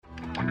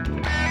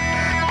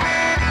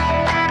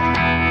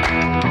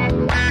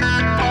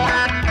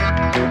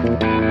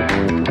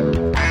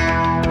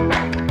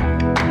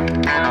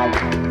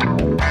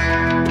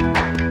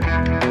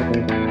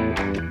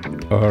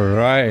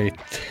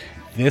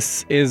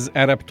This is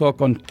Arab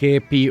Talk on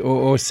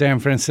KPOO San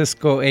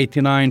Francisco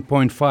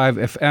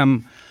 89.5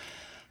 FM.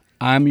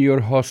 I'm your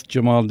host,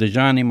 Jamal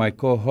Dejani. My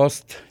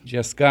co-host,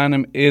 Jess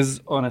Ghanem,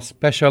 is on a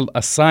special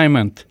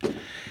assignment.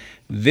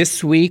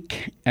 This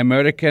week,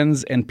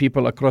 Americans and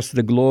people across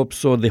the globe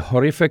saw the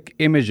horrific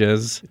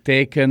images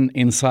taken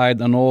inside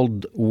an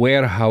old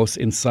warehouse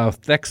in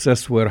South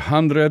Texas where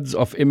hundreds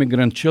of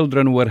immigrant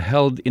children were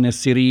held in a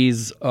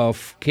series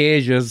of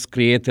cages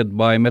created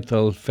by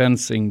metal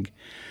fencing.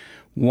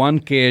 One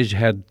cage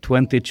had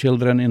 20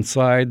 children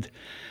inside.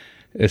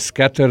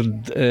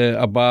 Scattered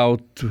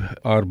about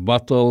are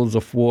bottles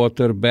of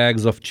water,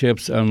 bags of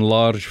chips, and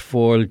large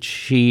foil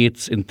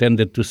sheets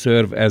intended to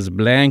serve as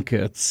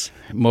blankets.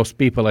 Most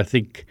people, I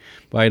think,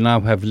 by now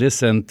have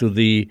listened to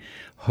the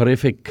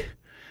horrific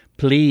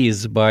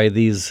pleas by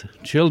these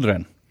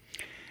children,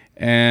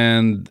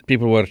 and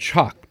people were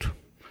shocked.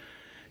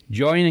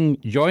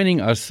 Joining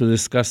us to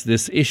discuss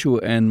this issue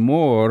and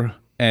more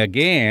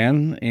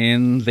again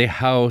in the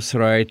house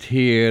right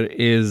here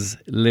is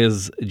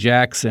Liz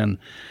Jackson.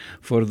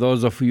 For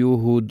those of you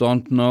who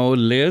don't know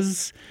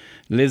Liz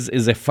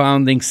is a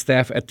founding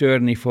staff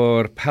attorney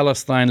for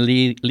Palestine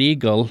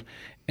Legal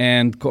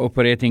and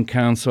Cooperating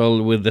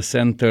Counsel with the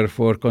Center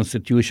for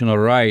Constitutional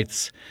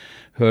Rights.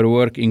 Her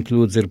work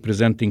includes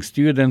representing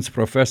students,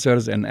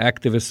 professors, and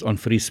activists on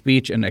free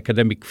speech and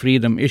academic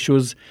freedom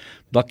issues,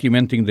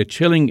 documenting the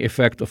chilling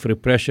effect of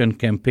repression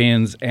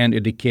campaigns, and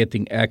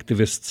educating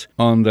activists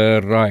on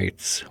their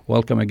rights.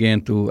 Welcome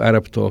again to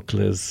Arab Talk,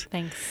 Liz.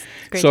 Thanks.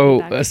 Great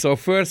to be back. So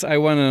first, I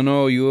want to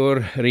know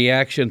your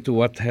reaction to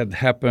what had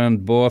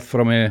happened, both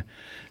from a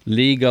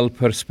legal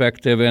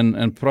perspective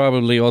and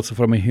probably also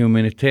from a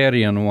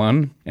humanitarian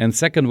one. And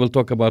second, we'll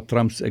talk about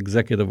Trump's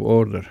executive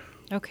order.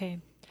 Okay.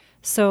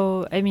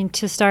 So,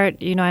 to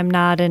start, I'm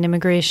not an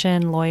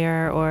immigration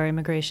lawyer or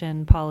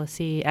immigration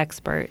policy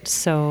expert.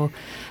 So,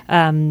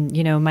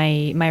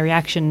 my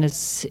reaction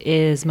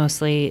is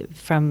mostly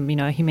from,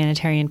 a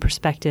humanitarian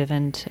perspective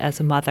and as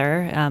a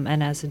mother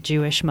and as a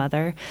Jewish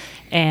mother.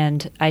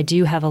 And I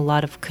do have a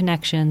lot of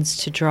connections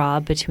to draw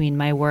between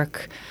my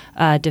work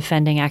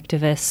defending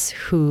activists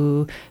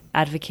who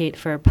advocate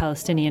for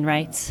Palestinian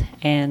rights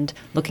and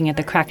looking at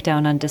the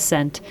crackdown on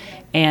dissent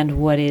and the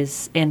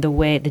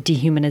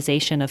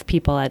dehumanization of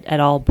people at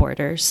all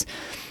borders.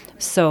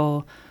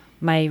 So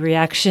my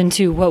reaction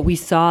to what we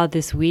saw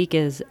this week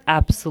is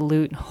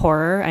absolute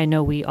horror. I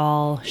know we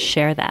all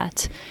share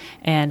that.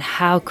 And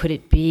how could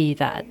it be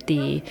that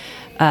the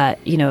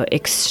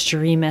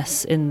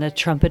extremists in the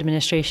Trump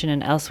administration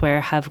and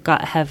elsewhere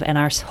and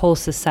our whole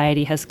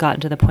society has gotten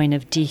to the point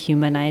of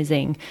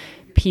dehumanizing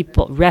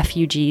people,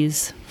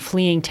 refugees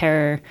fleeing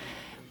terror,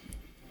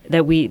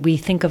 that we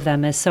think of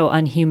them as so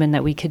unhuman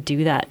that we could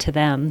do that to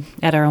them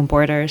at our own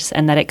borders,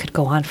 and that it could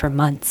go on for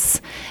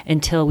months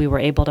until we were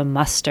able to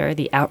muster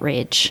the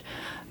outrage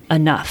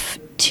enough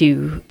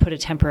to put a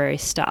temporary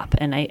stop.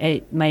 And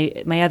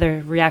my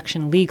other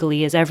reaction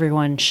legally is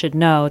everyone should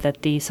know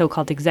that the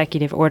so-called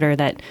executive order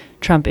that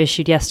Trump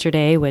issued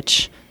yesterday,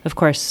 which, of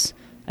course,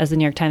 as the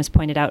New York Times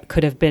pointed out,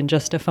 could have been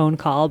just a phone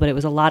call, but it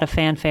was a lot of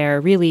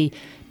fanfare, really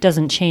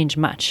doesn't change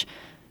much.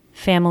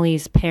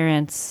 Families,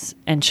 parents,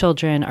 and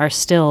children are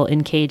still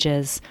in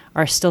cages,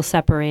 are still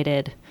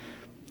separated.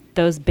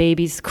 Those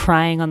babies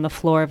crying on the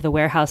floor of the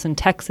warehouse in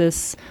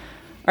Texas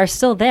are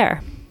still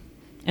there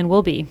and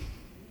will be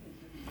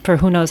for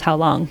who knows how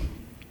long.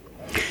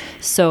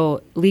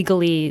 So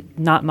legally,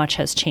 not much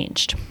has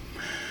changed.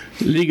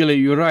 Legally,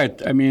 you're right.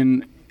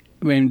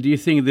 Do you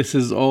think this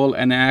is all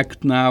an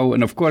act now?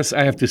 And of course,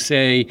 I have to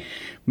say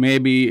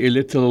maybe a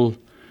little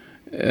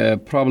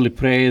probably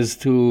praise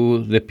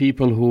to the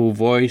people who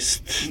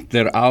voiced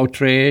their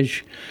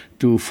outrage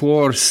to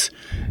force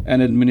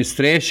an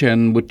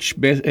administration which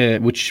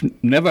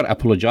never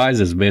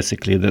apologizes,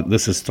 basically, that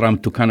this is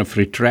Trump, to kind of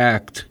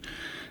retract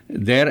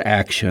their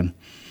action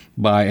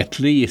by at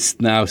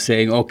least now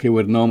saying, okay,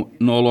 we're no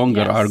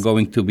longer are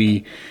going to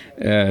be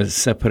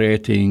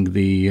separating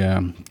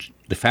the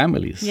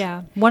families.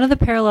 Yeah. One of the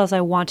parallels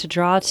I want to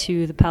draw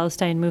to the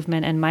Palestine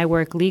movement and my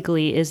work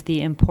legally is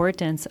the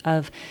importance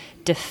of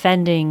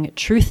defending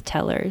truth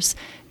tellers.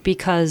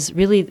 Because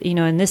really,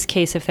 in this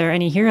case, if there are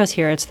any heroes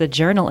here, it's the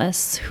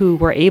journalists who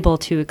were able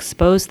to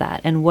expose that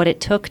and what it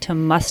took to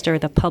muster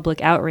the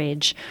public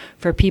outrage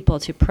for people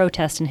to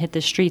protest and hit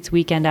the streets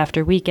weekend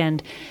after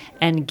weekend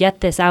and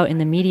get this out in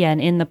the media and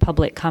in the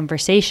public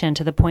conversation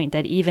to the point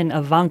that even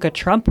Ivanka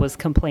Trump was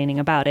complaining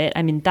about it.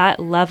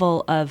 That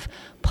level of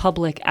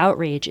public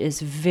outrage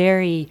is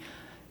very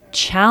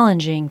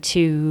challenging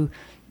to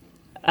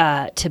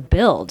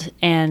build,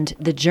 and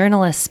the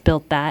journalists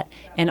built that,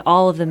 and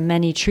all of the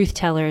many truth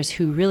tellers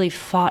who really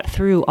fought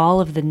through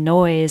all of the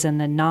noise and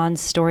the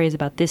non-stories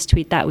about this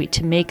tweet, that tweet,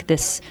 to make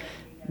this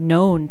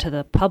known to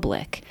the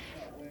public.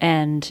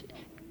 And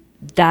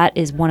that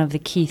is one of the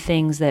key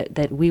things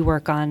that we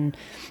work on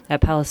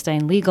at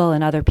Palestine Legal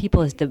and other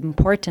people, is the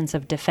importance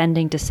of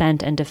defending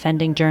dissent and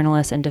defending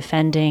journalists and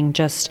defending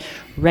just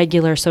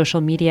regular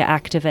social media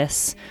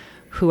activists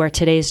who are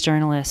today's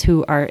journalists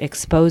who are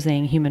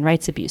exposing human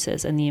rights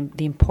abuses, and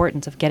the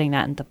importance of getting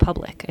that into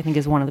public, I think,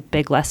 is one of the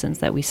big lessons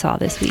that we saw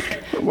this week.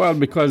 Well,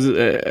 because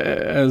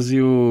as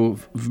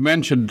you've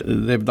mentioned,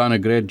 they've done a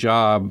great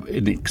job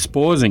in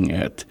exposing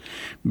it,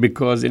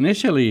 because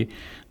initially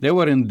they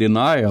were in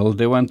denial.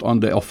 They went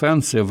on the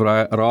offensive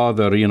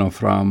rather,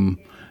 from,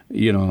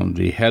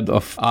 the head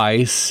of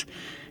ICE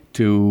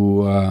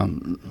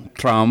to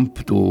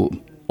Trump, to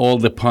all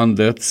the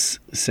pundits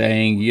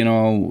saying,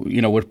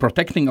 we're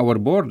protecting our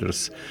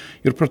borders.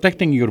 You're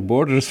protecting your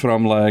borders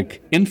from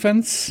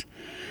infants.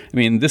 I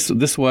mean,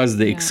 this was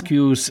the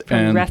excuse,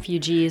 from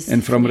refugees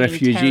and from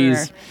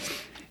refugees.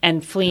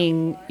 And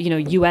fleeing,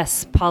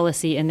 U.S.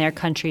 policy in their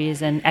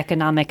countries and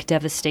economic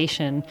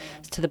devastation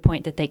to the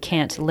point that they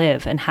can't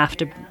live and have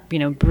to,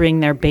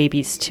 bring their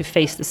babies to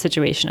face the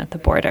situation at the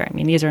border. I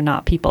mean, these are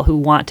not people who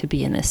want to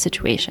be in this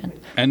situation.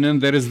 And then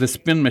there is the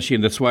spin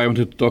machine. That's why I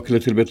wanted to talk a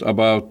little bit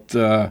about,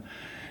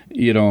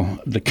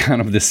 the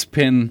kind of the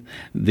spin,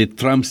 the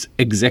Trump's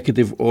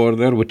executive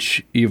order,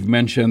 which you've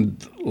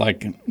mentioned,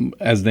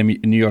 as the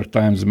New York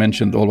Times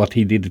mentioned, all what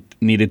he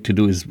needed to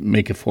do is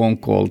make a phone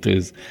call to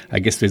his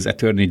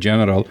attorney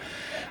general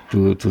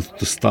to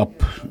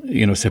stop,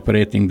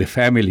 separating the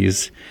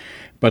families.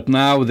 But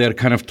now they're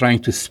kind of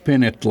trying to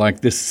spin it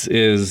like this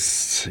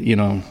is,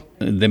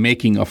 the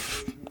making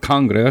of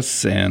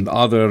Congress and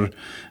other,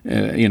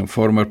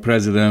 former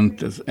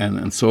president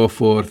and so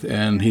forth,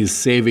 and he's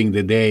saving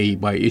the day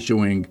by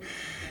issuing,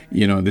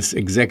 this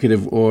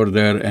executive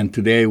order. And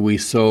today we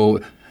saw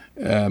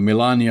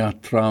Melania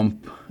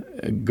Trump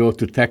go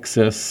to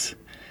Texas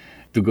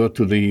to go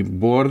to the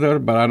border,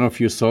 but I don't know if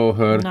you saw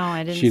her. No,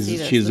 I didn't see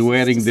this. She's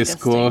wearing this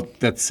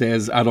coat that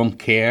says, "I don't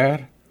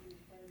care."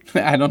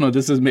 I don't know.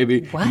 This is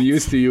maybe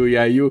news to you.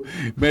 Yeah, you'll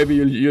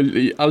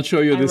I'll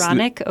show you this.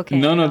 Ironic? Okay.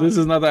 No, this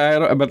is not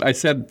ironic. But I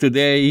said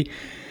today.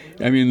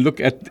 I mean, look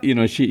at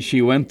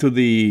she went to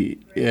the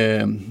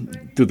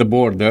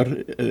border,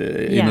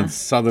 the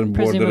southern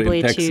border presumably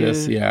in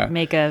Texas. To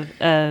make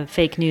a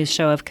fake news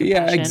show of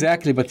compassion. Yeah,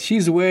 exactly. But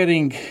she's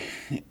wearing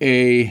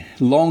a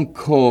long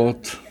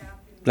coat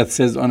that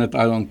says on it,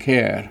 "I don't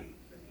care,"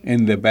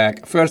 in the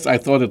back. First, I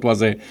thought it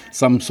was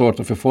some sort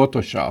of a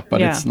Photoshop,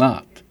 but it's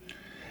not.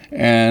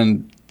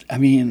 And I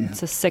mean,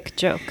 it's a sick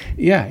joke.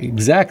 Yeah,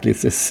 exactly.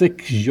 It's a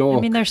sick joke.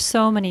 I mean, there's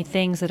so many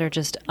things that are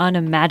just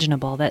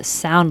unimaginable that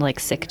sound like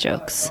sick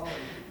jokes,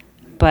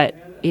 but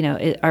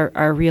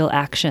are real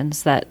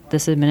actions that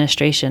this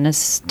administration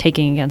is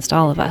taking against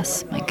all of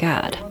us. My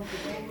God.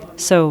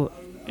 So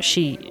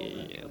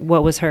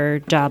what was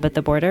her job at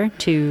the border?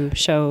 To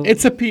show?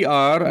 It's a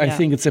PR. I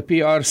think it's a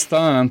PR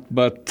stunt,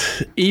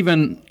 but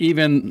even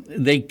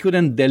they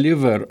couldn't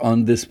deliver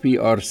on this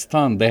PR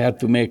stunt. They had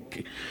to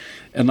make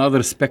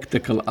another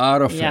spectacle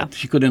out of it.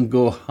 She couldn't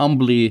go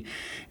humbly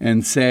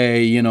and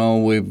say,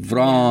 we're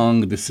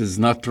wrong, this is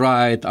not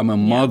right, I'm a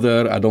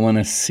mother, I don't want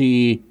to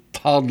see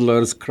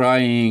toddlers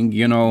crying,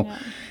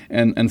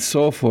 and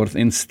so forth.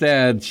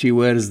 Instead, she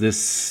wears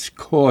this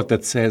coat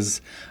that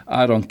says,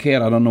 "I don't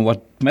care." I don't know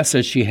what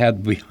message she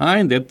had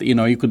behind it.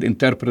 You could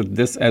interpret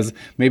this as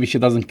maybe she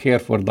doesn't care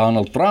for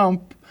Donald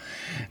Trump.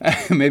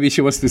 Maybe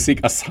she was to seek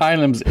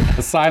asylum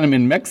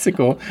in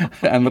Mexico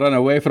and run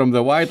away from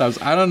the White House.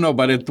 I don't know,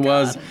 but it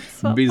was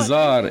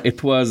bizarre. Funny.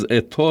 It was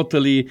a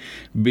totally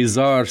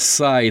bizarre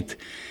sight.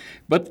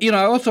 But,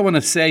 I also want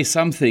to say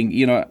something,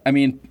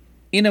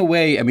 in a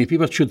way,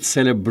 people should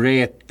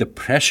celebrate the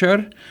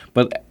pressure,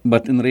 but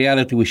in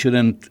reality, we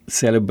shouldn't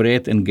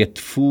celebrate and get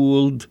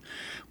fooled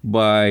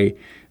by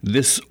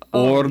this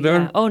order.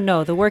 Yeah. Oh,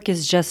 no, the work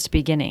is just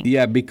beginning.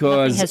 Yeah,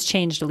 because nothing has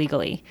changed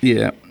legally.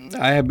 Yeah.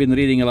 I have been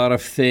reading a lot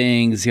of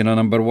things.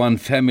 Number one,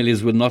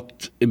 families will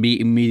not be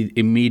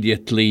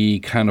immediately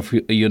kind of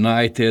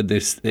united,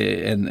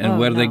 and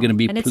where they're going to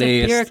be placed. And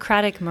it's a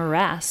bureaucratic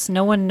morass.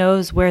 No one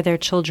knows where their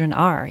children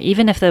are.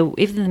 Even if the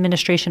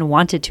administration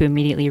wanted to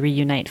immediately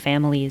reunite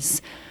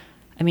families,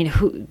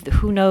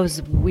 who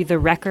knows the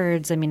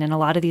records? And a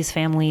lot of these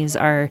families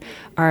are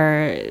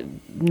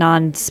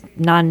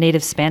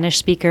non-native Spanish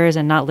speakers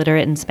and not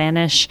literate in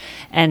Spanish,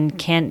 and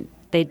can't.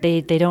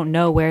 They don't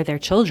know where their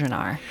children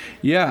are.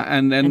 Yeah,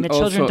 and the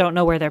children don't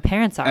know where their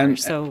parents are. And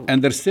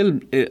they're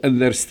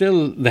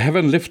still they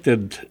haven't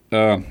lifted.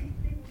 I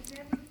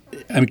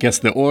guess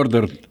the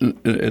order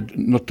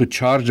not to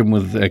charge them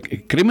with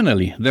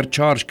criminally. They're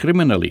charged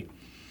criminally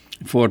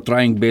for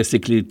trying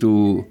basically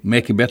to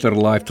make a better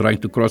life, trying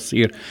to cross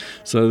here.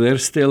 So they're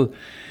still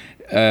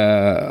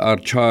are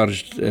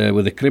charged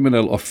with a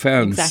criminal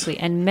offense. Exactly,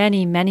 and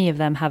many of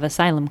them have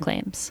asylum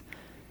claims,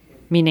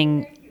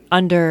 meaning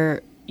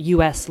under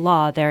U.S.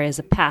 law, there is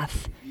a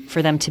path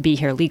for them to be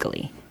here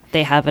legally.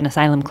 They have an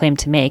asylum claim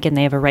to make, and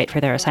they have a right for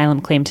their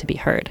asylum claim to be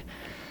heard.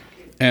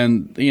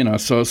 And,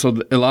 so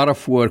a lot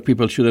of work,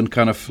 people shouldn't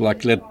kind of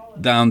let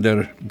down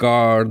their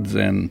guards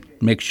and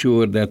make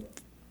sure that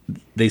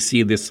they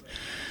see this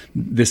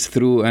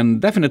through. And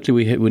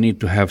definitely we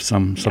need to have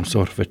some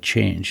sort of a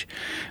change.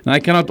 And I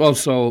cannot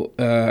also,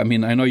 I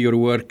know your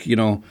work,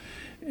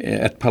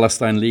 at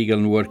Palestine Legal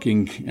and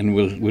working, and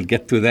we'll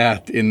get to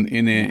that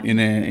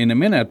in a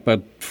minute.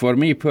 But for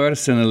me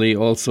personally,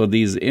 also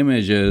these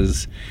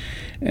images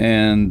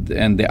and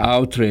the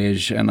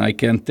outrage, and I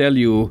can tell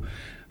you,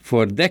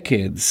 for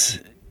decades,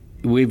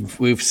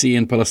 we've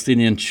seen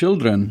Palestinian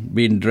children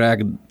being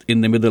dragged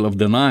in the middle of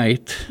the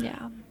night,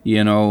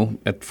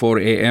 at 4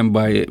 a.m.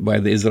 by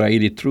the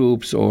Israeli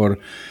troops, or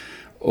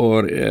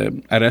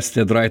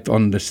arrested right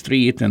on the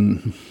street,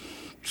 and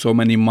so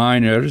many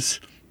minors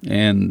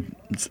and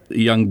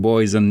young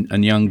boys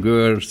and young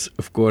girls.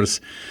 Of course,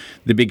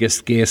 the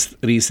biggest case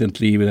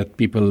recently that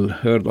people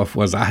heard of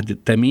was Ahd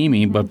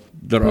Tamimi, but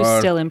who's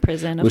still in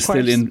prison, of course.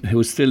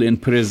 Who's still in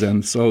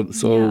prison. So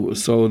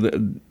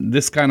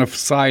this kind of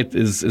sight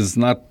is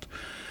not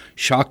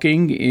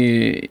shocking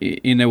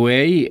in a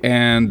way,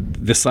 and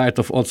the sight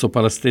of also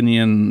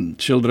Palestinian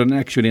children,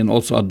 actually, and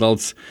also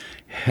adults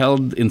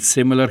held in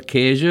similar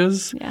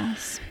cages.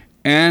 Yes.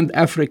 And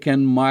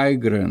African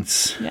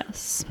migrants,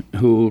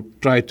 who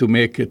try to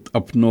make it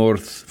up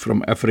north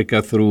from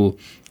Africa through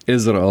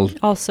Israel.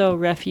 Also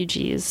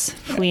refugees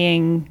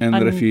fleeing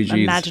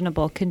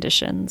unimaginable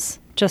conditions,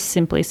 just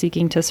simply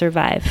seeking to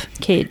survive,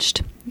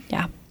 caged.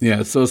 Yeah.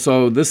 Yeah,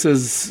 so this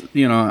is,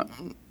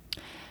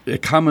 a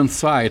common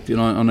sight,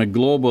 on a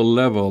global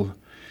level,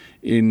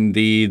 in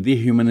the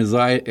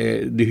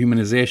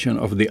dehumanization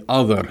of the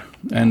other.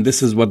 And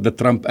this is what the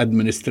Trump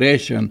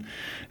administration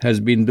has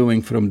been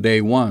doing from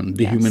day one,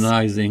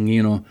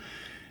 dehumanizing,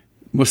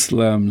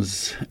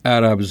 Muslims,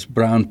 Arabs,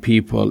 brown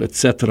people,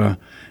 etc.,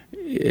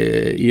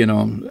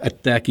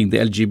 attacking the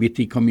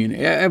LGBT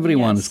community.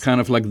 Everyone is kind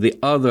of like the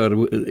other.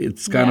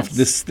 It's kind of,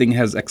 this thing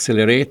has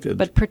accelerated.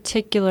 But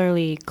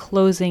particularly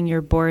closing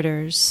your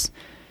borders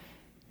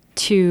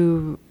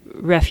to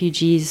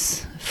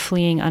refugees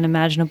fleeing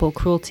unimaginable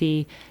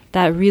cruelty,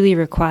 that really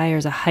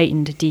requires a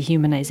heightened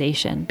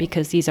dehumanization,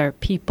 because these are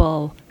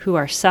people who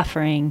are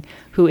suffering,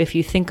 who, if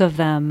you think of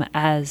them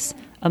as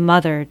a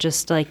mother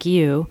just like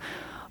you,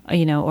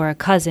 or a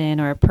cousin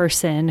or a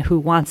person who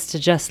wants to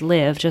just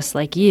live just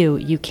like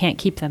you can't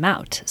keep them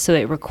out. So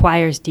it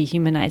requires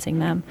dehumanizing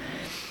them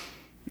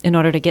in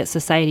order to get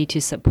society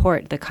to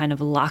support the kind of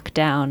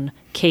lockdown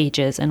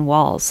cages and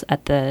walls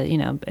at the,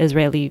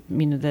 Israeli,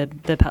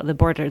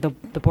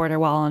 the border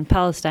wall in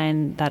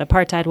Palestine, that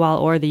apartheid wall,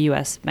 or the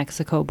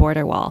U.S.-Mexico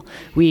border wall.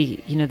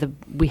 We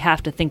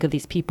have to think of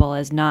these people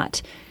as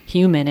not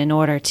human in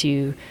order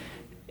to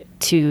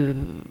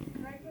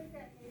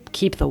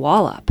keep the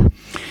wall up.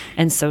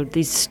 And so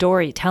these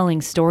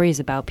telling stories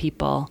about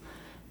people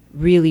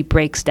really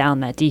breaks down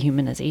that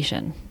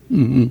dehumanization,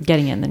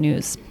 getting it in the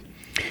news.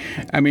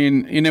 I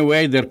mean, in a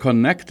way, they're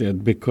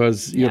connected,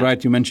 because you're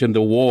right, you mentioned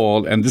the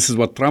wall, and this is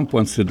what Trump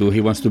wants to do.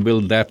 He wants to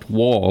build that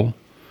wall.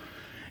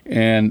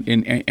 And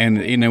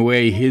in a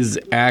way, his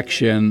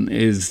action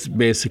is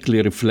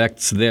basically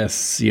reflects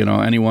this.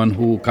 Anyone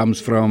who comes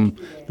from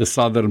the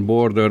southern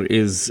border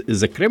is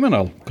a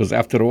criminal, because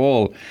after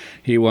all,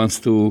 he wants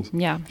to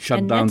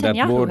shut down that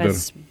border.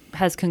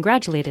 Has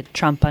congratulated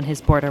Trump on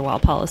his border wall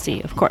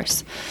policy, of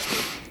course.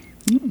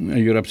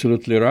 You're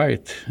absolutely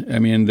right. I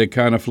mean, they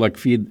kind of like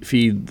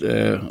feed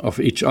off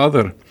each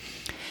other.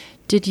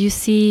 Did you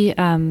see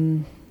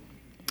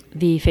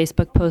the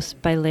Facebook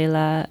post by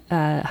Layla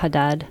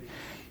Haddad,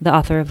 the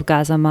author of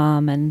Gaza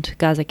Mom and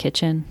Gaza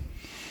Kitchen?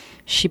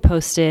 She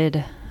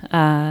posted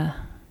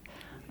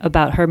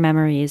about her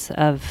memories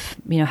of,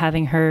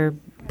 having her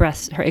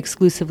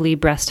exclusively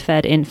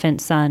breastfed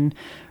infant son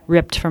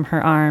ripped from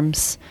her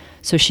arms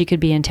so she could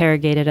be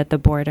interrogated at the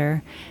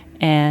border.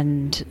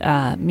 And,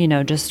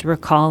 just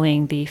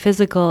recalling the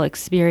physical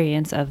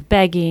experience of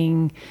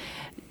begging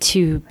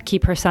to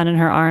keep her son in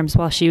her arms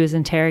while she was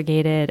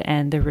interrogated,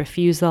 and the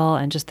refusal,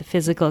 and just the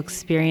physical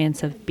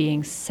experience of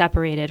being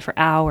separated for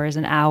hours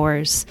and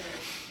hours,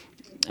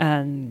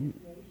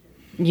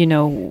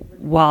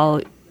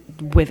 while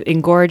with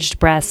engorged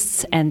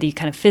breasts, and the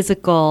kind of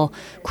physical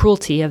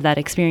cruelty of that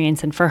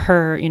experience. And for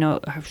her,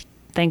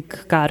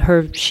 thank God,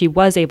 she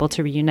was able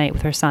to reunite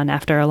with her son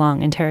after a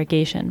long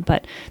interrogation,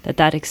 but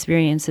that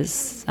experience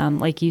is,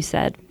 like you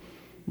said,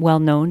 well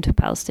known to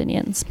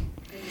Palestinians.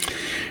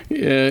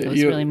 It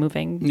was really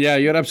moving. Yeah,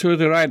 you're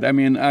absolutely right. I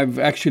mean, I've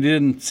actually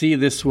didn't see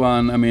this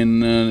one. I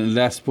mean,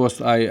 last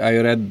post I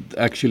read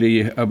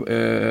actually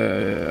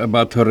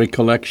about her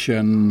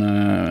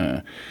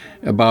recollection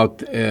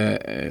about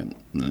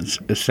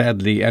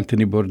sadly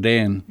Anthony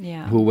Bourdain,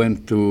 who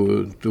went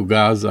to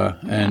Gaza,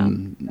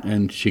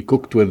 and she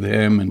cooked with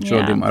him and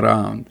showed him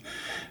around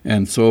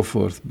and so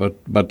forth.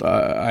 But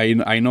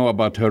I know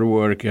about her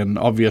work, and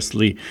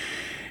obviously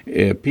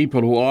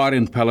people who are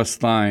in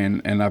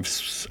Palestine, and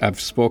I've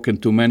spoken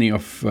to many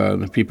of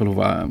the people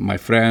who are my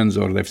friends,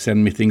 or they've sent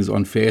me things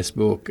on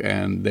Facebook,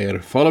 and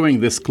they're following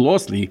this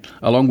closely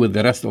along with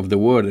the rest of the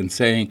world and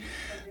saying,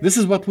 this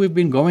is what we've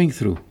been going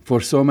through for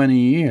so many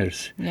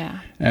years. Yeah.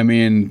 I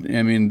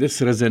mean,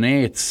 this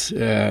resonates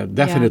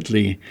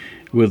definitely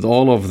with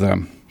all of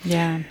them.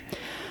 Yeah.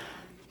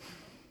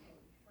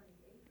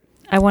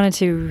 I wanted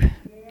to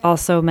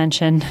also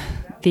mention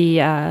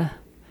the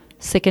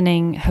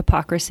sickening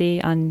hypocrisy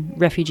on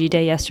Refugee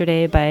Day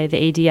yesterday by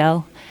the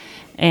ADL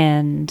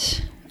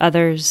and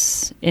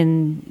others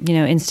in,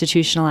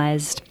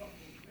 institutionalized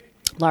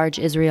large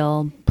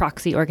Israel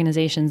proxy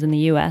organizations in the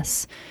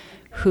U.S.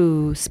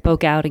 who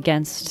spoke out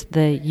against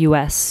the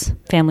U.S.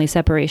 family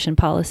separation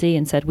policy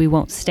and said, we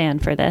won't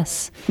stand for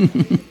this.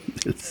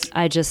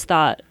 I just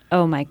thought,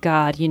 oh my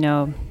God,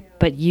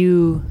 but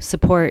you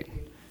support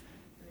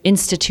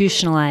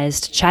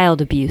institutionalized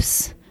child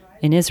abuse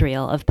in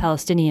Israel of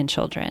Palestinian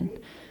children.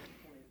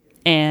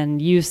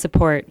 And you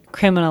support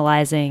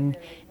criminalizing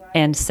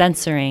and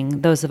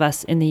censoring those of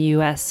us in the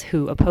U.S.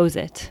 who oppose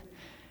it.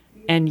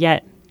 And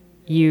yet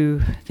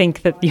you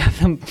think that you have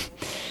them,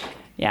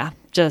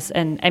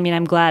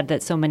 I'm glad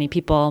that so many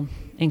people,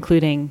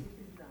 including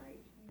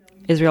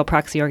Israel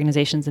proxy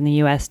organizations in the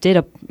U.S.,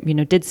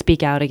 did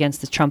speak out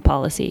against the Trump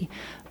policy.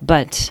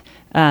 But,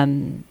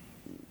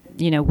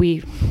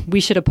 we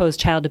should oppose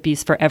child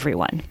abuse for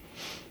everyone.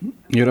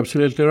 You're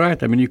absolutely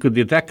right. I mean, you could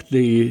detect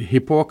the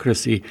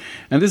hypocrisy.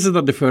 And this is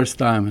not the first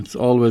time. It's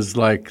always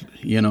like,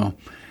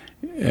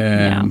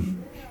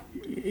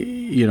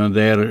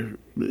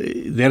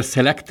 they're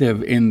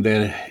selective in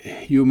their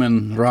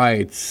human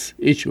rights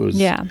issues.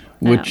 Yeah.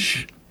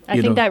 Which, I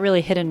think that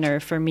really hit a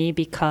nerve for me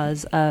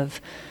because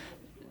of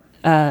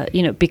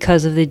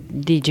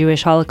the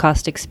Jewish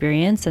Holocaust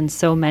experience. And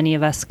so many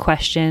of us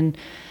question,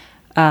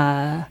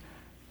 how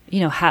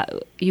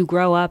you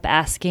grow up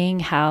asking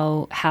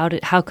how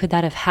could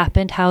that have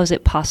happened? How is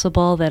it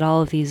possible that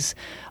all of these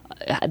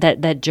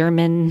that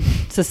German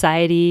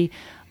society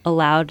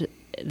allowed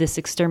this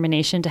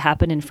extermination to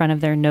happen in front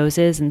of their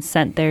noses and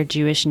sent their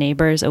Jewish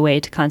neighbors away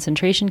to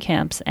concentration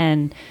camps?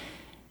 And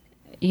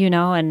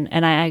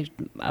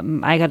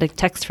I got a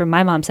text from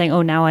my mom saying,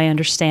 "Oh, now I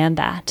understand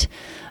that.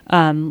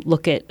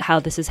 Look at how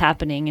this is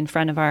happening in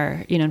front of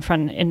our,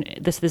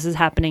 this is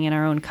happening in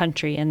our own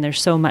country, and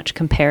there's so much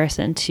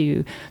comparison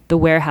to the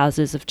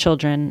warehouses of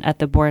children at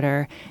the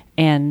border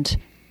and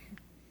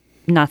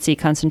Nazi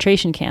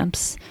concentration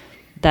camps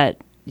that."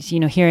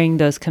 Hearing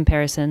those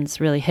comparisons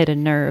really hit a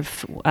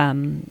nerve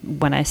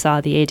when I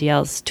saw the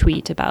ADL's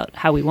tweet about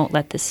how we won't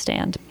let this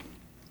stand.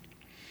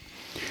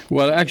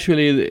 Well,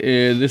 actually,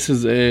 this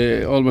is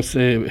almost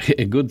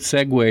a good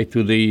segue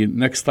to the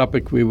next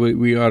topic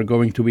we are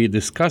going to be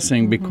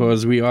discussing,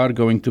 because we are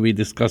going to be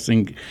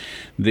discussing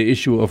the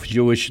issue of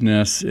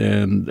Jewishness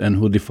and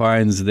who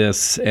defines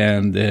this,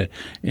 and a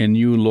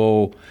new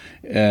law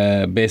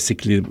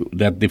basically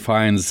that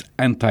defines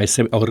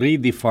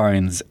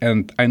redefines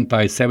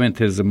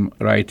anti-Semitism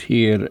right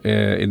here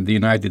in the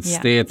United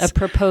States. A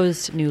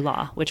proposed new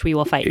law, which we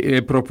will fight. A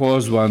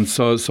proposed one.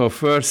 So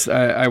first,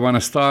 I want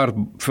to start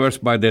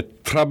first by the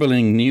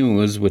troubling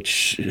news,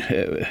 which,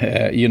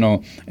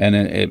 and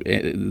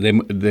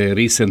the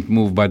recent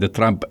move by the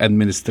Trump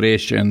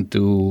administration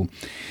to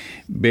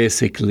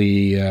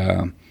basically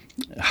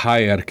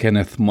hire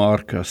Kenneth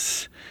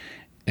Marcus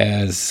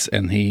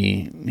and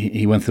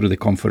he went through the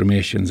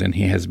confirmations, and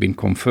he has been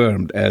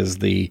confirmed as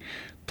the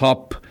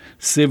top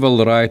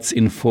civil rights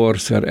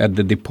enforcer at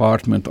the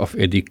Department of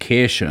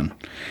Education.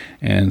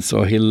 And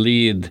so he'll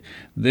lead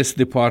this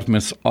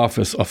department's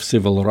Office of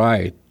Civil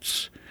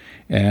Rights.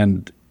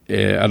 And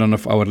I don't know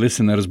if our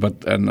listeners,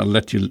 and I'll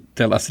let you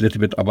tell us a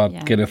little bit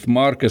about Kenneth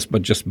Marcus,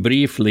 but just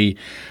briefly,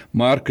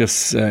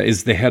 Marcus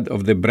is the head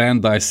of the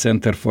Brandeis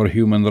Center for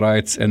Human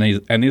Rights,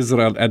 an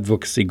Israel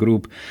advocacy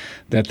group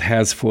that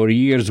has for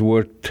years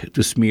worked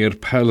to smear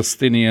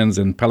Palestinians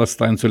and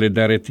Palestine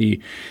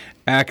solidarity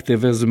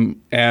activism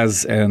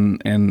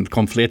and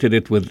conflated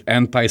it with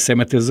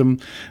anti-Semitism.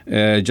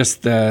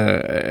 Just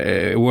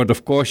a word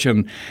of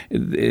caution,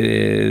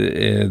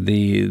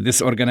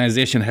 this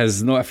organization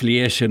has no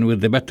affiliation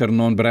with the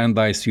better-known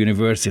Brandeis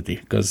University,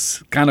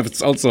 because kind of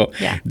it's also...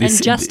 Yeah,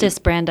 and Justice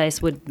Brandeis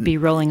would be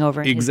rolling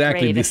over in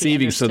exactly, his grave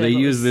deceiving, so they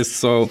use this.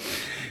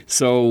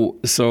 So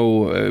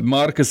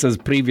Marcus's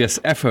previous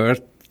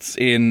efforts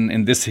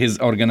in this his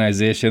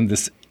organization,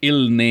 this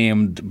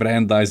ill-named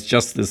Brandeis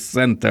Justice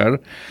Center,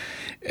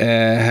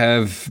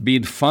 have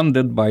been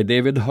funded by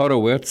David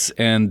Horowitz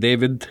and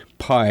David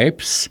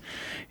Pipes.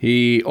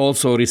 He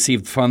also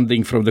received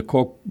funding from the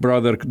Koch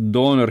brother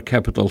donor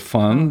capital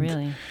fund. Oh,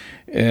 really?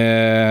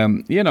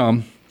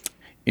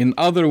 In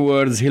other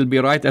words, he'll be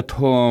right at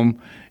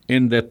home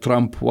in the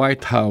Trump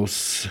White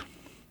House.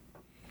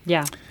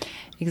 Yeah.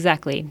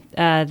 Exactly.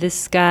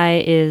 This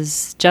guy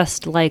is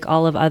just like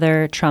all of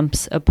other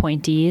Trump's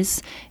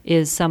appointees,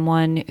 is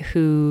someone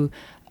who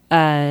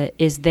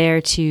is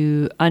there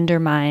to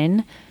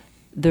undermine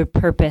the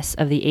purpose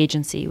of the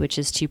agency, which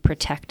is to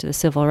protect the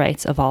civil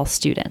rights of all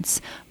students.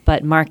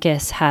 But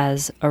Marcus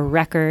has a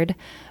record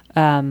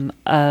of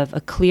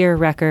a clear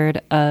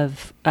record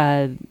of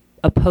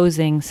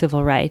opposing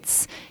civil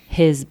rights.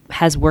 Has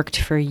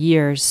worked for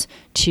years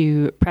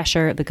to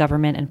pressure the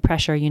government and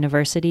pressure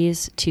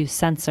universities to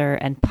censor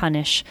and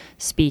punish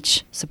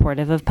speech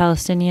supportive of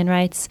Palestinian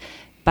rights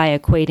by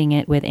equating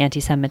it with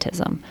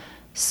anti-Semitism.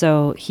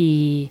 So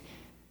he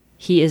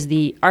is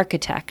the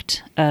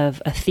architect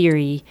of a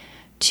theory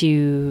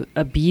to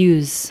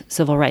abuse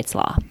civil rights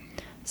law.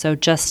 So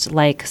just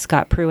like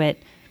Scott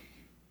Pruitt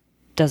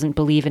doesn't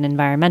believe in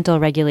environmental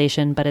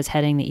regulation but is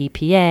heading the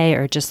EPA,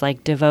 or just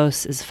like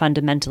DeVos is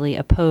fundamentally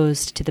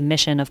opposed to the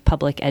mission of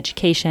public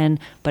education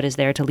but is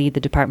there to lead the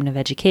Department of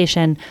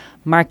Education,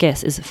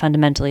 Marcus is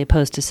fundamentally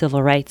opposed to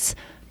civil rights,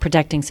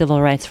 protecting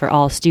civil rights for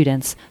all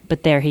students,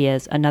 but there he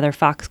is, another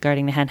fox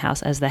guarding the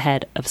henhouse as the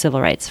head of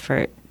civil rights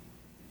for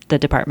the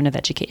Department of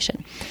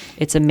Education.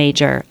 It's a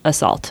major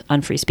assault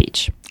on free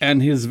speech.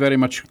 And he's very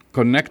much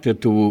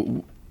connected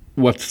to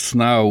what's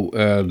now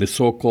the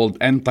so-called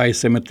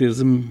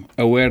Anti-Semitism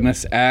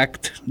Awareness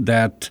Act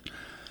that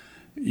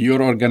your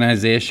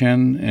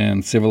organization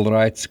and civil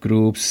rights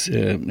groups,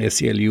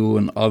 ACLU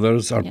and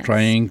others, are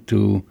trying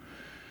to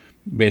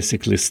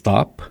basically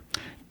stop.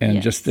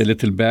 And just a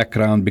little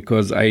background,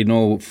 because I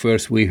know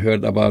first we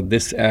heard about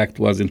this act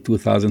was in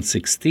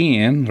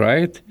 2016,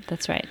 right?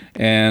 That's right.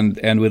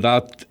 And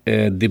without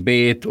a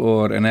debate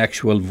or an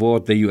actual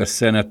vote, the U.S.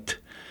 Senate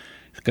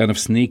kind of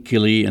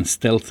sneakily and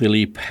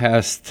stealthily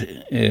passed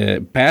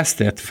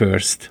it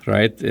first,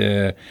 right?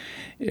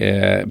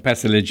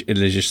 Passed a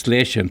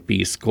legislation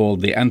piece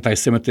called the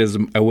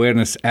Anti-Semitism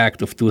Awareness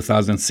Act of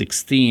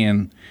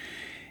 2016.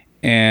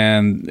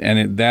 And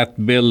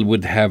that bill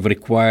would have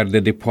required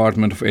the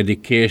Department of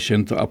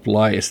Education to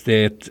apply a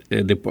State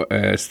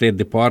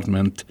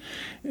Department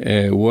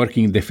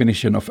working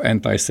definition of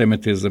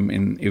anti-Semitism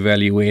in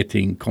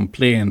evaluating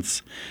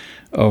complaints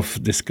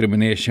of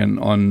discrimination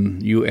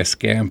on U.S.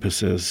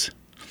 campuses.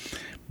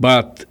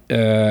 But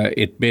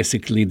it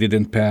basically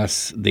didn't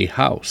pass the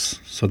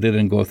House, so it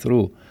didn't go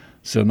through.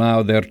 So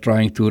now they're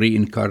trying to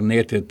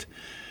reincarnate it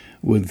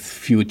with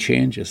few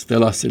changes.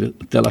 Tell us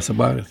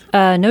about it.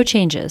 No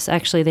changes.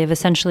 Actually, they've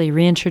essentially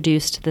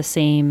reintroduced the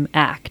same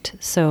act.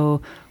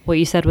 So what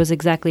you said was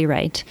exactly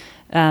right.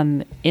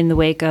 In the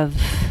wake of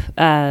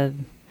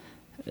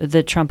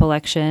the Trump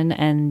election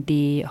and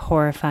the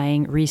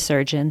horrifying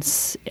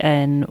resurgence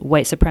in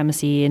white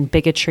supremacy and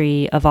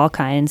bigotry of all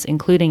kinds,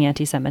 including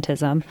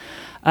anti-Semitism,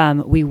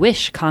 we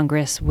wish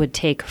Congress would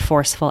take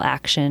forceful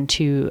action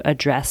to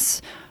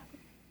address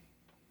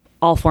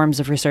all forms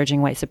of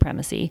resurging white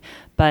supremacy.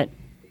 But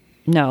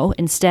no,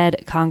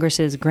 instead,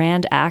 Congress's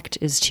grand act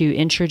is to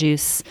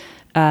introduce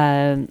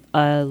a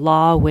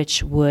law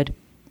which would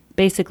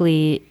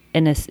basically,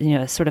 in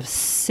a sort of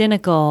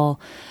cynical,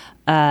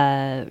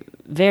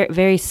 very,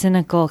 very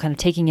cynical kind of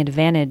taking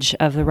advantage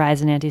of the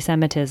rise in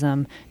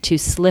anti-Semitism, to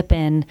slip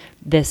in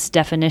this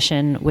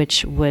definition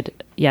which would,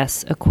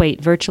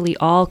 equate virtually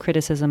all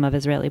criticism of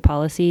Israeli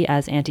policy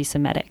as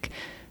anti-Semitic.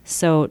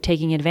 So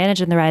taking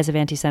advantage of the rise of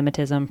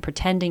anti-Semitism,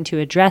 pretending to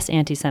address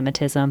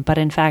anti-Semitism, but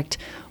in fact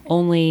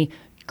only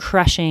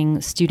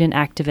crushing student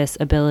activists'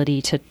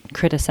 ability to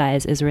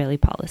criticize Israeli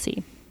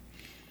policy.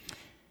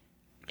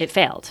 It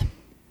failed,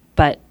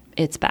 but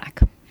it's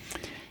back.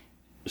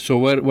 So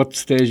what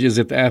stage is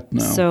it at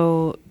now?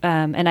 So,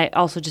 and I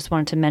also just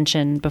wanted to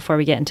mention, before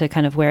we get into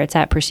kind of where it's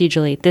at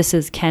procedurally, this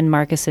is Ken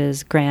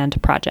Marcus's grand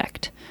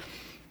project.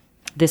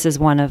 This is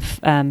one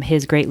of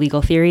his great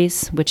legal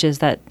theories, which is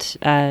that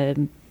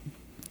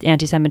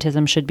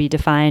anti-Semitism should be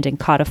defined and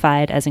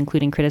codified as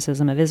including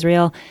criticism of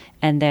Israel,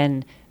 and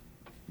then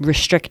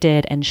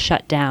restricted and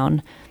shut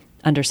down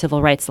under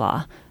civil rights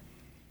law.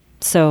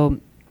 So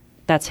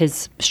that's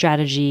his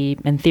strategy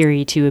and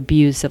theory to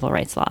abuse civil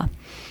rights law.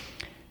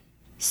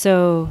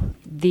 So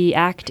the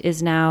act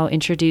is now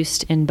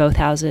introduced in both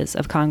houses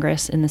of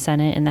Congress, in the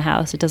Senate, in the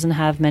House. It doesn't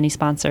have many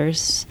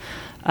sponsors,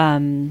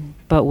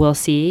 but we'll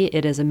see.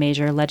 It is a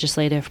major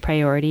legislative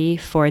priority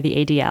for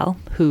the ADL,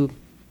 who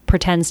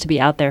pretends to be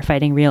out there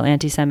fighting real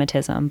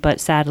anti-Semitism, but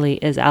sadly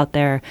is out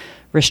there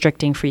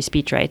restricting free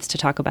speech rights to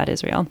talk about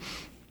Israel.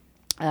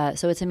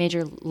 So it's a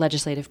major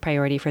legislative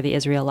priority for the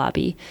Israel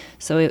lobby.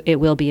 So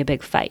it will be a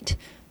big fight.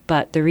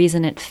 But the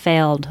reason it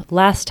failed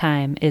last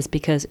time is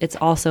because it's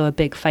also a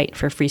big fight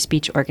for free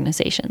speech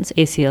organizations.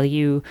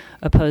 ACLU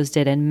opposed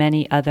it, and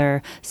many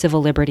other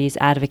civil liberties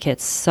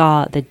advocates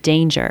saw the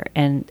danger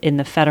in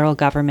the federal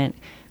government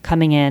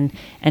coming in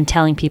and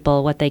telling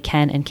people what they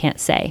can and can't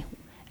say.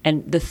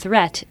 And the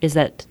threat is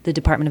that the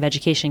Department of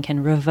Education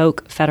can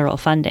revoke federal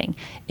funding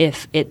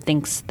if it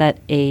thinks that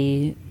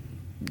a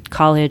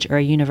college or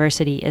a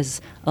university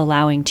is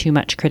allowing too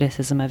much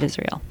criticism of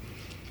Israel.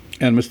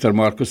 And Mr.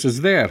 Marcus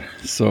is there.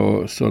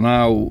 So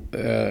now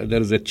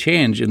there is a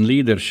change in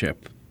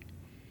leadership.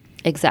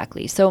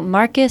 Exactly. So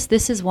Marcus,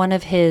 this is one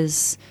of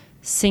his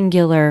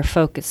singular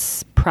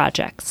focus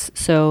projects.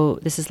 So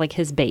this is like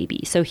his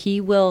baby. So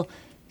he will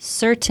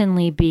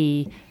certainly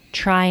be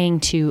trying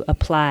to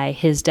apply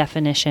his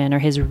definition or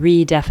his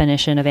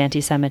redefinition of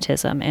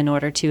anti-Semitism in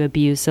order to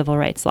abuse civil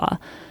rights law,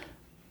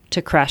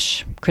 to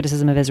crush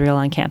criticism of Israel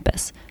on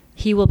campus.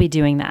 He will be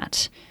doing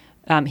that.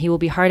 He will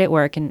be hard at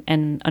work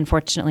and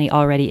unfortunately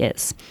already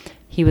is.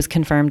 He was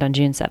confirmed on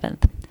June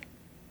 7th.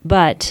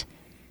 But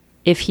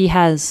if he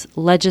has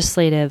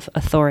legislative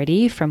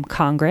authority from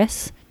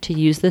Congress to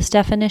use this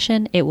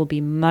definition, it will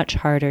be much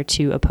harder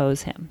to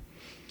oppose him.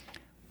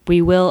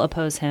 We will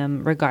oppose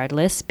him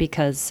regardless,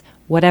 because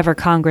whatever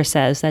Congress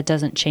says, that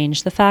doesn't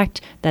change the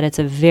fact that it's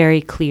a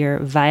very clear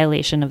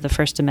violation of the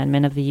First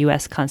Amendment of the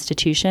U.S.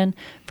 Constitution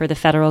for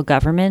the federal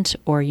government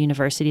or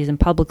universities and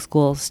public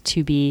schools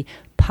to be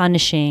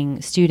punishing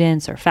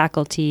students or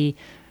faculty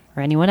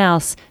or anyone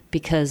else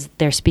because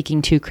they're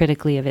speaking too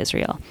critically of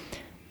Israel.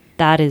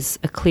 That is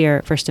a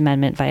clear First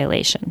Amendment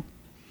violation.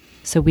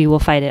 So we will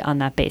fight it on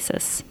that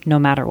basis, no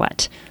matter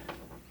what.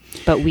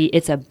 But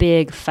it's a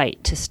big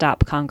fight to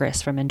stop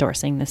Congress from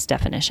endorsing this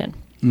definition.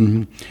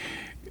 Mm-hmm.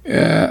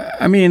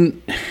 I mean,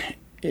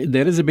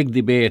 there is a big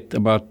debate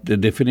about the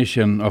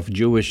definition of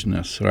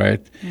Jewishness,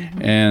 right?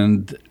 Mm-hmm. And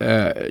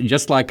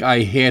just like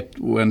I hate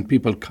when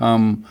people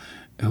come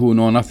who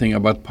know nothing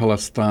about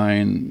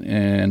Palestine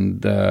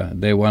and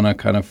they want to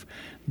kind of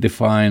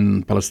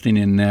define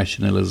Palestinian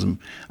nationalism,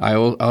 I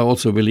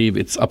also believe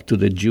it's up to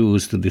the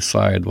Jews to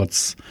decide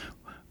what's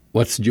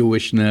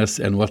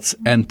Jewishness and what's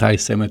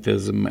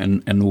anti-Semitism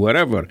and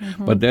whatever.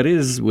 Mm-hmm. But there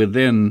is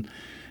within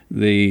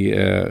the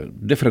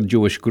different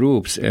Jewish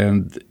groups,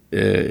 and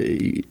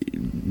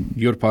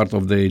you're part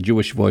of the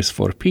Jewish Voice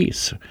for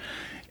Peace.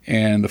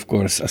 And, of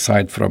course,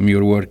 aside from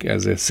your work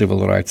as a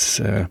civil rights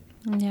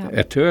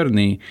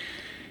attorney,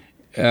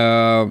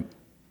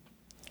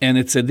 and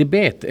it's a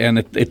debate, and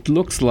it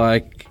looks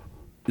like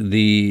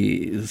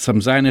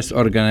some Zionist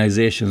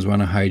organizations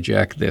want to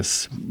hijack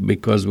this,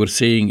 because we're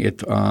seeing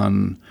it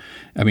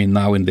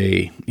now in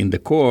the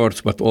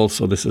courts, but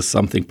also this is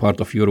something part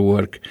of your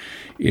work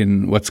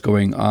in what's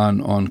going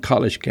on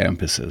college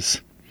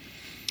campuses.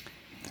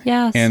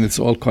 Yes. And it's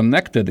all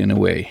connected in a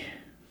way.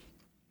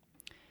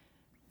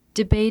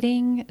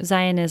 Debating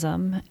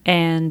Zionism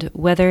and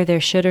whether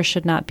there should or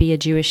should not be a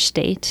Jewish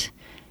state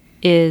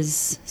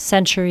is a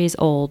centuries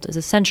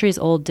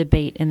old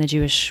debate in the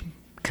Jewish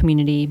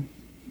community,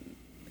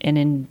 and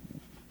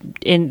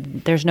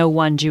in there's no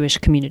one Jewish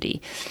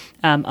community.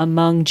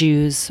 Among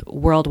Jews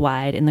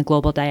worldwide in the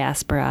global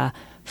diaspora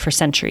for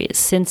centuries.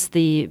 Since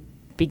the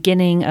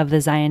beginning of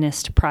the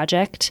Zionist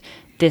project,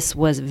 this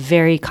was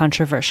very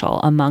controversial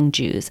among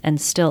Jews and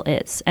still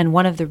is. And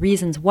one of the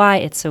reasons why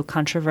it's so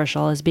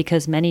controversial is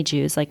because many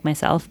Jews, like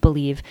myself,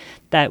 believe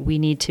that we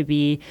need to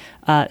be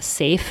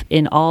safe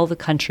in all the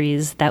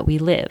countries that we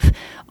live,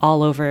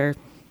 all over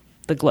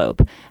the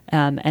globe,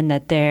 and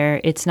that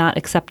it's not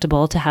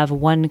acceptable to have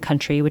one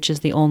country, which is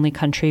the only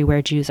country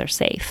where Jews are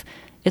safe.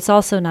 It's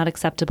also not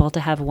acceptable to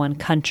have one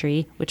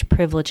country which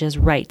privileges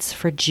rights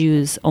for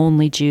Jews,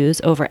 only Jews,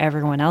 over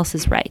everyone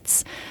else's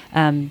rights.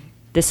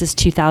 This is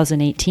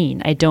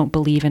 2018. I don't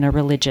believe in a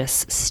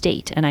religious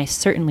state, and I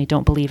certainly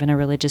don't believe in a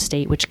religious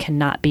state which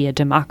cannot be a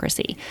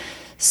democracy.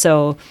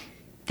 So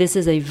this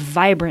is a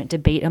vibrant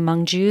debate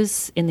among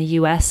Jews in the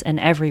U.S. and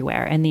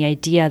everywhere, and the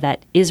idea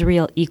that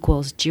Israel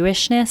equals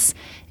Jewishness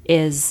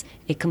is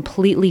a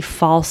completely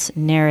false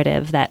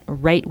narrative that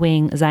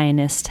right-wing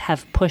Zionists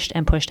have pushed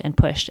and pushed and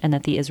pushed, and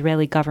that the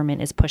Israeli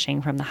government is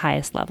pushing from the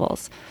highest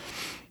levels.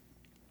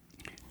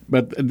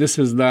 But this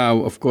is now,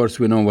 of course,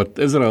 we know what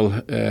Israel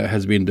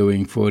has been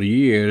doing for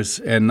years,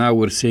 and now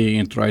we're seeing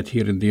it right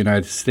here in the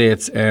United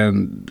States,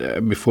 and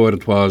before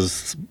it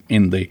was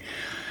in the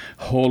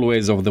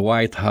hallways of the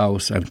White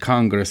House and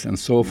Congress and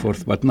so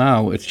forth, but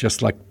now it's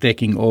just like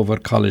taking over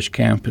college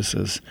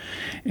campuses,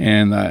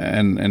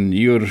 and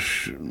you're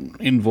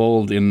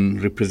involved in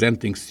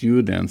representing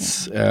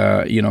students.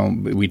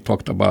 We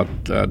talked about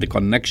the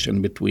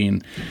connection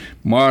between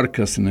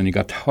Marcus, and then you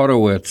got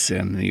Horowitz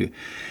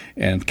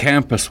and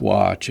Campus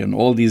Watch and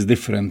all these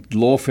different the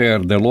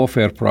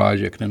Lawfare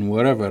Project and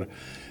whatever.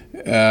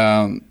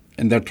 And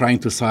they're trying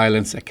to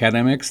silence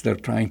academics. They're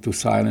trying to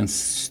silence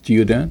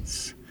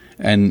students.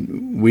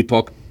 And we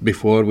talked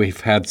before,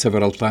 we've had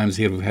several times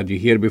here, we've had you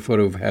here before,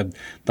 we've had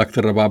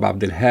Dr. Rabab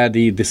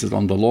Abdelhadi. This is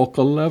on the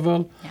local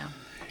level. Yeah.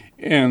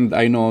 And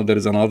I know there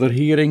is another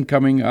hearing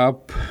coming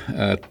up.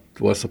 It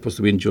was supposed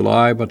to be in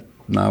July, but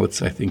now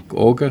it's, I think,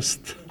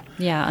 August.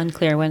 Yeah,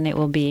 unclear when it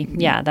will be.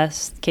 Yeah,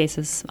 that case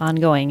is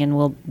ongoing and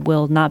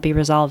will not be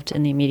resolved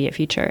in the immediate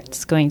future.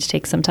 It's going to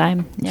take some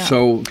time. Yeah.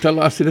 So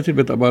tell us a little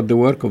bit about the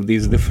work of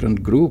these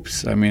different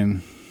groups. I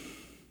mean,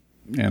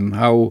 and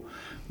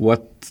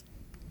what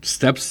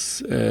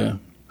steps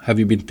have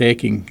you been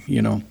taking,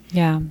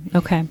 Yeah,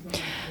 okay.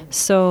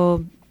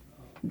 So,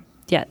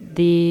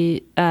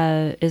 the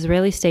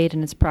Israeli state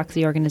and its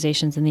proxy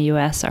organizations in the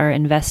U.S. are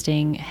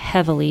investing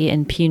heavily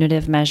in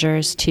punitive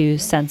measures to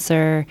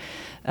censor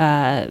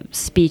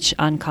speech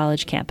on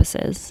college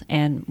campuses.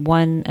 And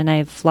I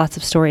have lots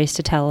of stories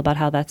to tell about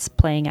how that's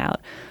playing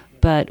out.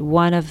 But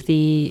one of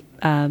the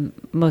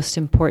most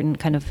important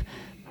kind of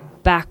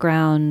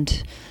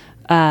background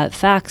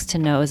facts to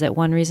know is that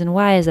one reason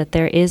why is that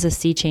there is a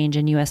sea change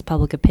in U.S.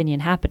 public opinion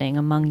happening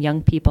among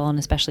young people, and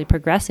especially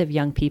progressive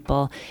young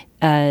people.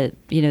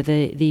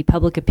 The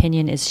public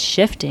opinion is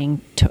shifting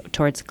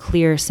towards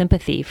clear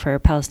sympathy for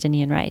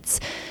Palestinian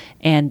rights,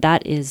 and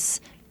that is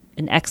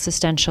an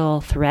existential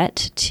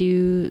threat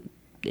to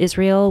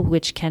Israel,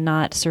 which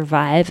cannot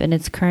survive in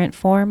its current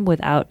form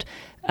without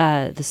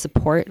the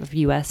support of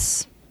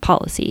U.S.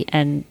 policy.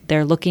 And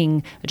they're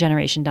looking a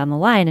generation down the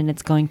line, and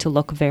it's going to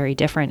look very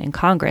different in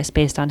Congress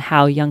based on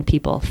how young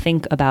people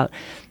think about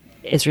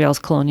Israel's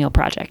colonial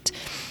project.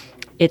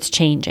 It's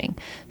changing.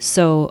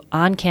 So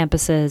on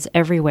campuses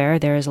everywhere,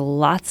 there's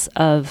lots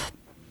of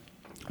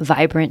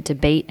vibrant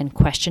debate and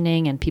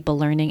questioning and people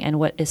learning. And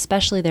what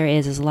especially there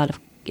is a lot of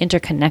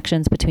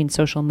interconnections between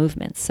social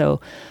movements.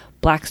 So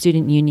Black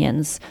student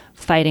unions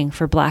fighting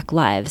for Black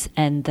lives,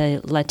 and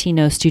the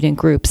Latino student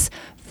groups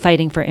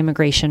fighting for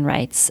immigration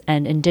rights,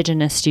 and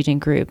indigenous student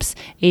groups,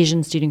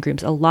 Asian student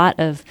groups. A lot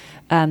of,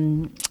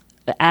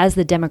 as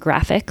the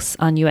demographics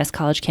on U.S.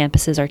 college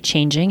campuses are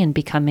changing and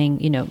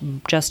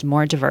becoming, just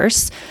more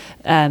diverse,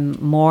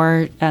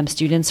 more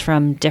students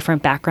from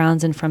different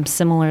backgrounds and from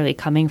similarly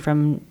coming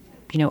from,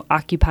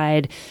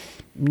 occupied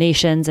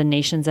nations and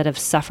nations that have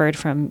suffered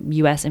from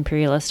U.S.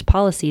 imperialist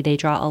policy, they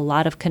draw a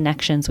lot of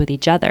connections with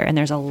each other. And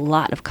there's a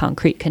lot of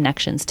concrete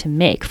connections to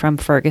make from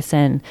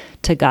Ferguson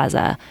to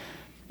Gaza,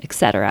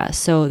 etc.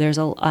 So there's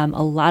a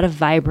lot of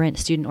vibrant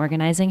student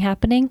organizing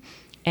happening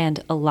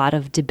and a lot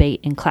of debate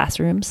in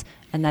classrooms,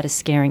 and that is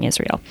scaring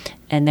Israel.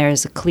 And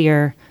there's a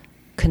clear,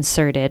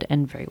 concerted,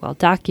 and very well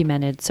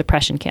documented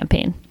suppression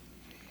campaign.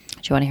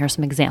 Do you want to hear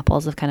some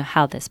examples of kind of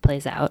how this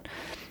plays out,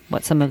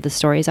 what some of the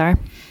stories are?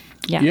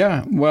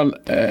 Yeah. Well,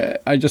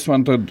 I just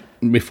wanted,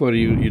 before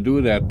you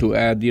do that, to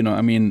add,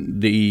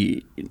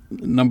 the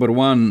number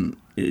one,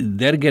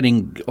 they're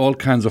getting all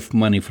kinds of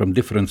money from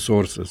different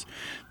sources,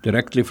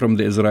 directly from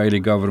the Israeli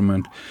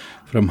government,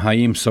 from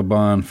Haim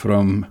Saban,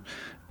 from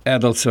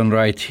Adelson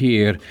right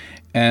here.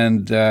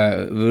 And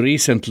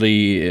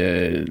recently,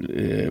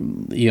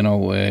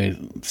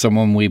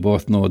 someone we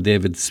both know,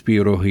 David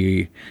Spiro,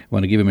 I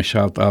want to give him a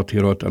shout out. He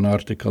wrote an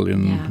article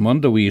in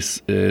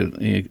Mondoweiss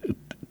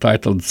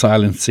titled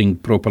Silencing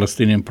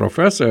Pro-Palestinian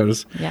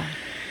Professors. Yeah.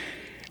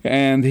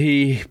 And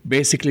he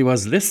basically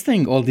was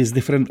listing all these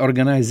different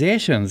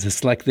organizations.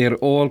 It's like they're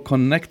all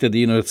connected.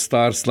 It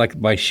starts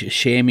like by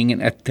shaming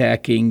and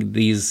attacking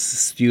these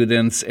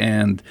students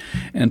and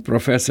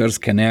professors.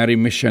 Canary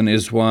Mission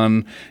is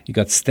one. You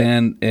got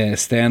Stand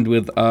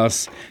With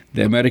Us,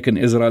 the American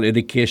Israel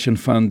Education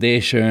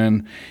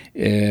Foundation.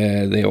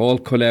 They all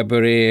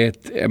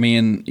collaborate. I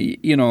mean,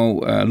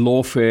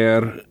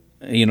 Lawfare,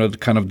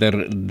 kind of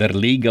their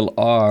legal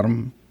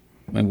arm.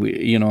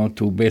 And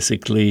to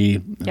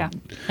basically... Yeah,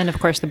 and of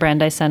course the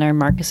Brandeis Center,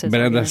 Marcus's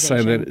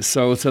organization.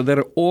 So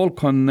they're all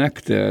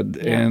connected,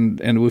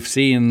 and we've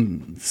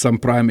seen some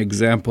prime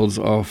examples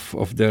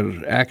of their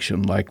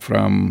action, like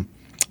from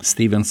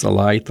Stephen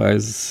Salaita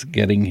is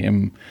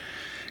getting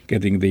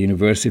the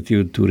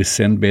university to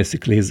rescind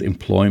basically his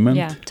employment.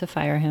 Yeah, to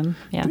fire him.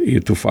 Yeah.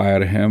 To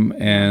fire him.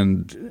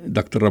 And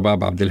Dr.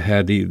 Rabab Abdel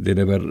Hadi, they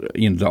never,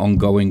 the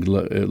ongoing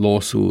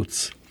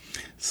lawsuits.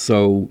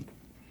 So...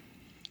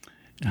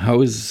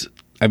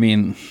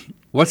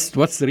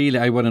 what's really,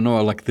 I want to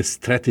know, like the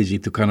strategy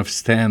to kind of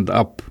stand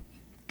up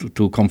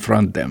to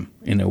confront them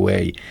in a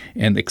way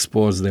and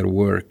expose their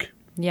work?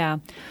 Yeah.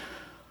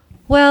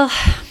 Well,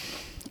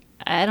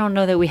 I don't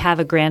know that we have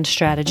a grand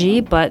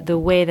strategy, but the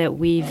way that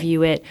we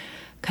view it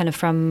kind of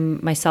from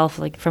myself,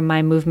 like from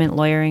my movement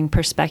lawyering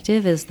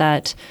perspective, is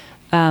that,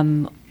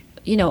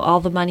 all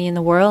the money in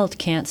the world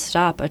can't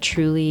stop a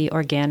truly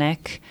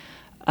organic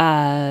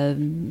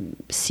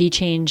sea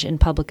change in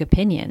public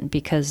opinion,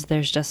 because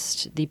there's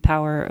just the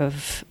power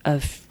of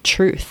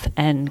truth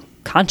and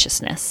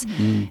consciousness.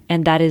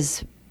 And that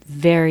is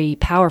very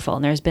powerful.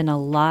 And there's been a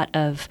lot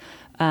of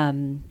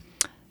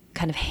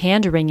kind of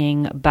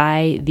hand-wringing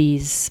by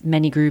these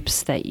many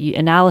groups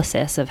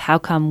analysis of how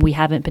come we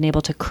haven't been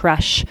able to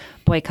crush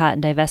boycott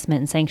and divestment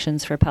and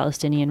sanctions for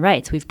Palestinian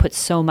rights. We've put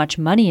so much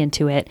money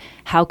into it.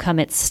 How come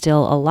it's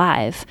still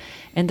alive?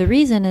 And the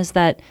reason is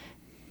that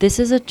this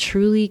is a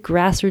truly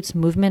grassroots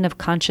movement of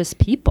conscious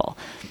people.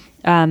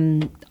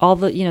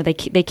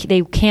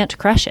 They can't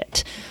crush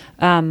it.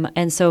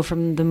 And so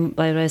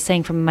like I was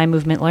saying, from my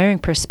movement lawyering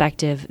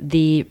perspective,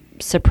 the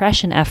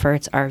suppression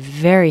efforts are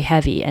very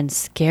heavy and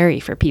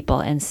scary for people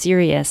and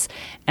serious.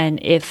 And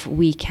if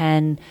we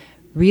can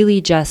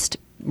really just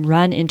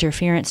run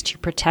interference to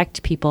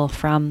protect people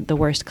from the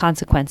worst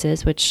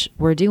consequences, which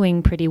we're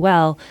doing pretty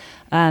well,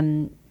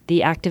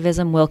 the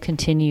activism will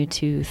continue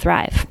to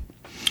thrive.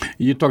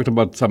 You talked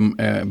about some,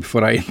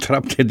 before I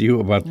interrupted you,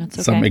 about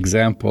some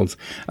examples.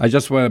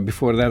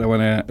 Before that, I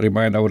want to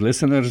remind our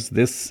listeners,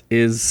 this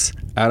is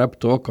Arab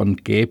Talk on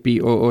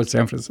KPOO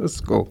San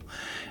Francisco,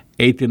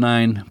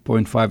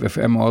 89.5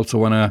 FM. I also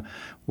want to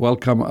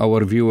welcome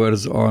our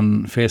viewers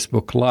on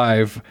Facebook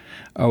Live.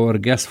 Our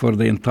guest for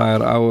the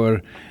entire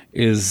hour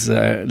is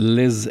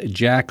Liz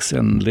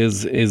Jackson.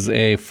 Liz is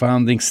a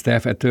founding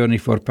staff attorney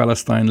for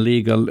Palestine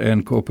Legal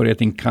and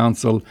Cooperating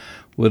Counsel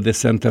with the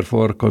Center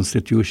for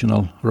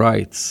Constitutional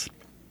Rights.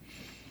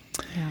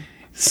 Yeah.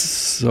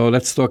 So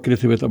let's talk a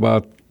little bit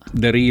about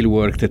the real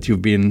work that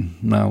you've been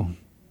now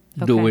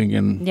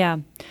doing. Yeah.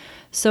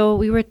 So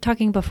we were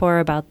talking before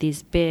about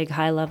these big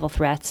high-level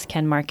threats,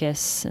 Ken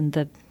Marcus and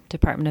the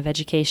Department of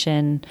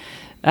Education,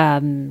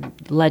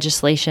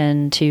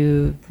 legislation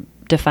to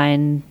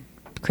define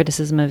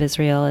criticism of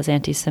Israel as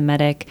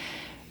anti-Semitic.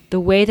 The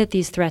way that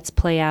these threats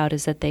play out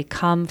is that they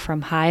come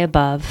from high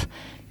above,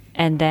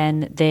 and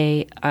then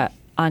they,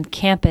 on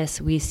campus,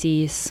 we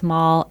see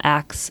small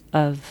acts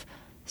of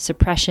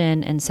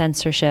suppression and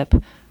censorship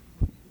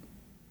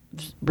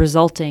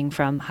resulting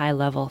from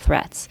high-level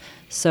threats.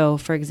 So,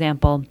 for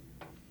example,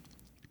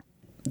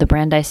 the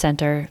Brandeis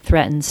Center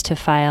threatens to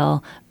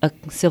file a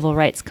civil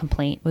rights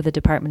complaint with the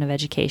Department of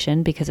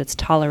Education because it's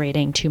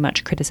tolerating too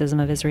much criticism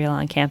of Israel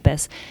on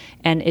campus.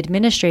 And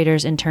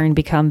administrators, in turn,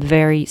 become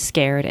very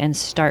scared and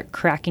start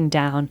cracking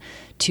down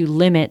to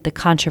limit the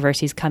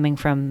controversies coming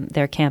from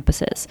their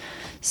campuses.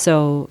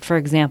 So, for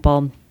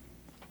example,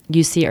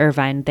 UC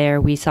Irvine,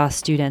 there we saw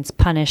students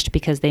punished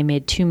because they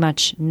made too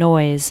much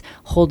noise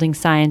holding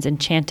signs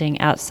and chanting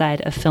outside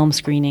a film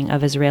screening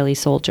of Israeli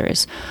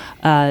soldiers.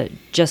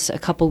 Just a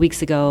couple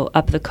weeks ago,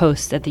 up the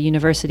coast at the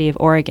University of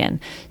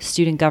Oregon,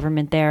 student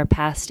government there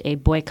passed a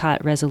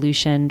boycott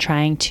resolution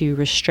trying to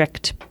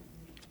restrict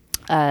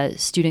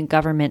student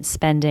government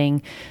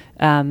spending,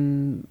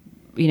 and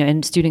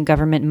student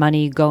government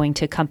money going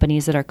to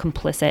companies that are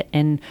complicit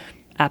in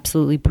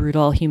absolutely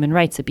brutal human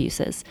rights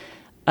abuses.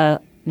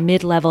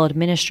 Mid-level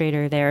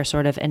administrator there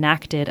sort of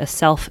enacted a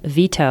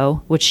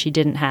self-veto, which she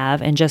didn't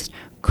have, and just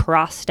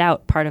crossed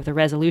out part of the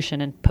resolution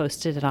and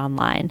posted it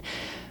online.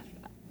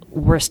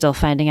 We're still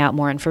finding out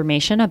more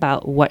information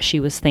about what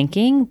she was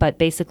thinking, but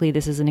basically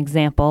this is an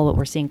example, what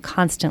we're seeing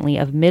constantly,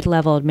 of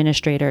mid-level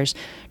administrators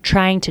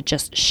trying to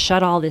just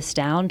shut all this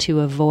down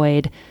to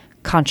avoid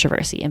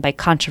controversy. And by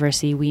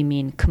controversy, we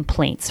mean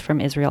complaints from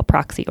Israel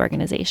proxy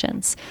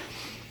organizations.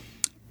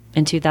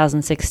 In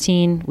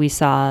 2016, we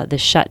saw the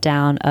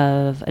shutdown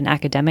of an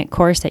academic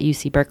course at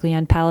UC Berkeley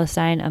on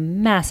Palestine, a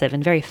massive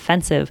and very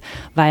offensive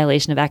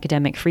violation of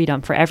academic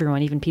freedom for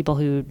everyone. Even people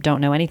who don't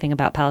know anything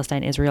about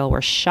Palestine, Israel,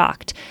 were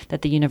shocked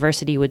that the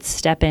university would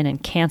step in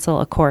and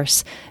cancel a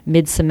course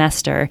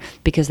mid-semester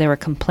because there were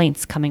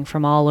complaints coming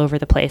from all over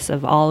the place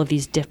of all of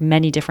these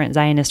many different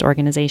Zionist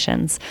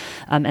organizations.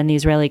 And the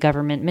Israeli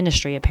government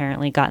ministry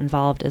apparently got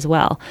involved as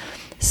well.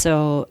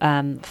 So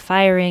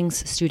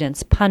firings,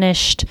 students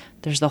punished.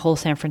 There's the whole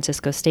San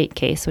Francisco State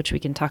case, which we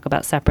can talk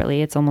about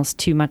separately. It's almost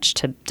too much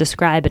to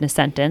describe in a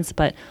sentence,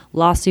 but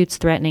lawsuits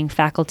threatening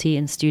faculty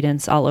and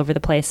students all over the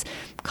place,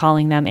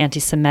 calling them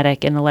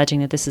anti-Semitic and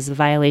alleging that this is a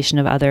violation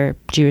of other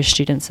Jewish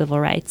student civil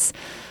rights.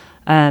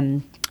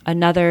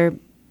 Another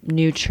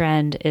new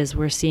trend is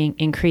we're seeing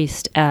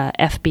increased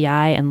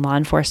FBI and law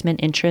enforcement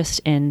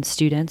interest in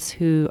students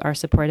who are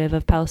supportive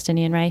of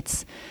Palestinian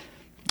rights.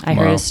 I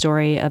heard a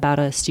story about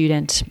a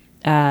student,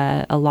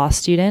 a law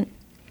student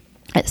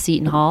at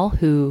Seton Hall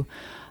who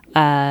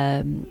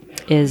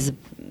is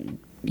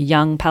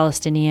young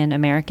Palestinian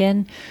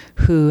American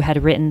who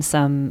had written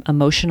some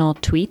emotional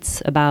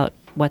tweets about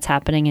what's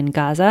happening in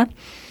Gaza.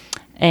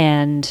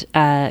 And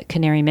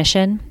Canary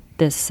Mission,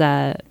 this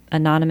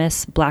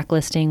anonymous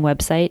blacklisting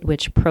website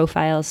which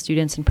profiles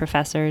students and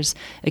professors,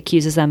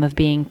 accuses them of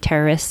being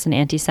terrorists and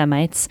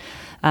anti-Semites,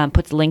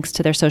 puts links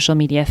to their social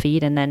media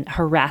feed, and then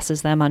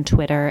harasses them on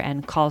Twitter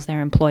and calls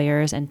their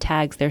employers and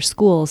tags their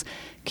schools.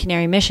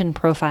 Canary Mission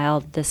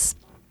profiled this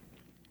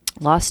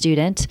law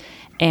student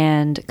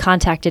and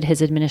contacted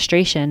his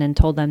administration and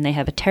told them they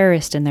have a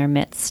terrorist in their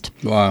midst.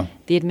 Wow.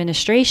 The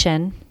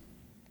administration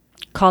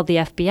called the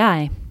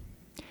FBI.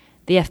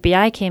 The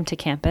FBI came to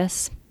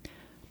campus,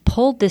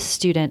 pulled this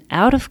student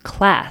out of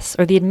class,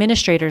 or the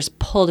administrators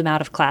pulled him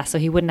out of class so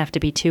he wouldn't have to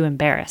be too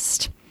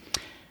embarrassed.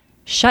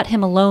 Shut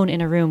him alone in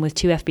a room with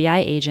 2 FBI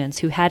agents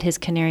who had his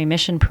Canary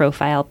Mission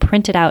profile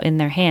printed out in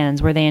their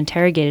hands, where they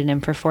interrogated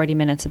him for 40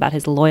 minutes about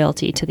his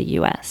loyalty to the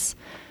U.S.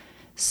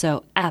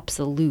 So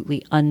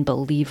absolutely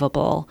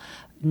unbelievable.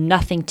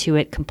 Nothing to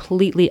it,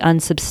 completely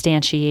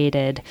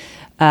unsubstantiated,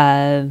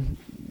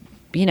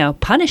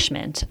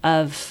 punishment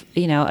of,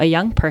 a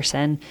young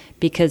person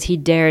because he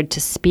dared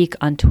to speak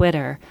on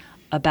Twitter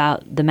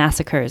about the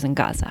massacres in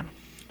Gaza.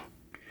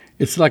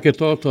 It's like a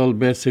total,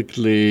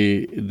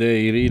 basically,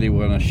 they really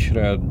want to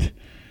shred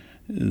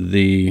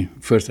the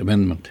First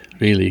Amendment,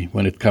 really,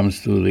 when it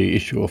comes to the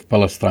issue of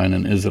Palestine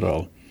and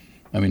Israel.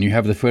 I mean, you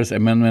have the First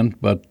Amendment,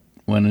 but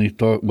when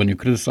you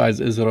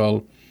criticize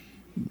Israel,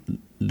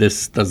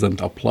 this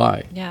doesn't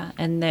apply. Yeah,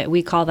 and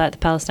we call that the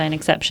Palestine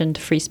exception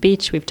to free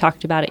speech. We've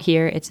talked about it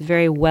here. It's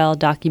very well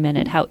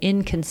documented how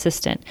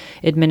inconsistent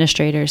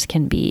administrators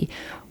can be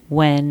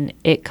when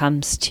it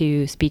comes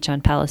to speech on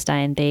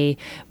Palestine. They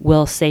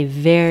will say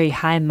very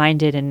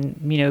high-minded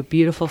and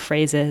beautiful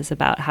phrases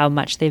about how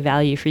much they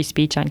value free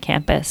speech on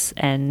campus,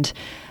 and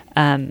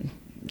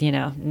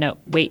no,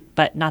 wait,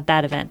 but not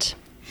that event.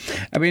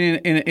 I mean,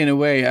 in a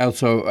way,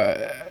 also,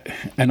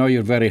 I know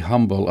you're very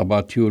humble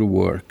about your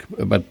work,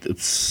 but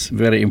it's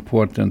very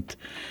important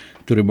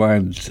to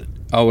remind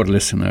our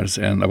listeners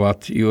and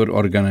about your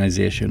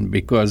organization,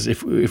 because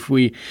if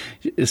we,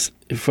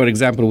 for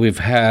example, we've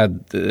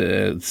had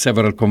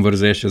several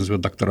conversations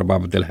with Dr.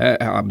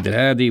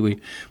 Abdelhadi,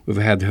 we've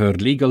had her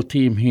legal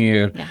team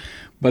here, yeah.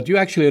 But you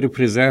actually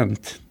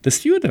represent the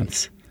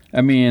students.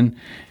 I mean,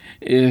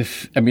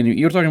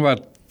 you're talking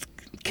about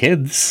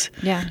kids.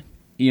 Yeah.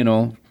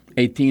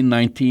 18,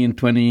 19,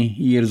 20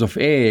 years of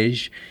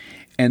age,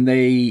 and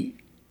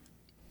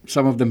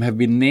some of them have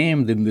been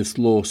named in this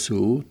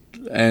lawsuit.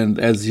 And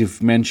as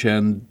you've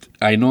mentioned,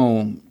 I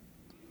know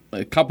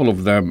a couple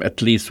of them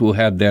at least who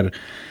had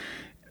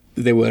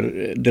they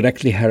were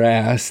directly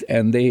harassed,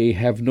 and they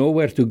have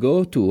nowhere to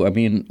go to. I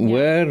mean,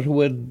 where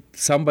would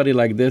somebody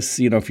like this,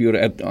 if you're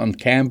on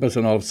campus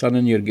and all of a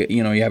sudden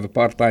you have a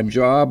part-time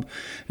job,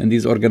 and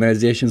these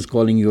organizations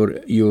calling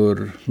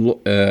your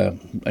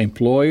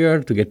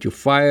employer to get you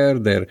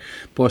fired, they're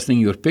posting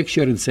your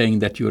picture and saying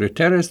that you're a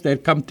terrorist, they'll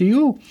come to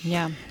you.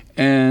 Yeah.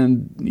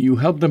 And you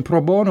help them pro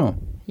bono.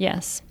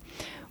 Yes.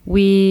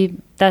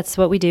 That's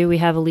what we do. We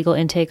have a legal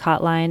intake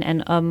hotline,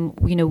 and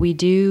we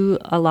do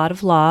a lot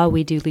of law.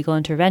 We do legal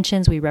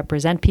interventions. We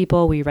represent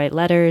people. We write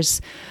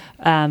letters.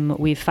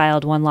 We've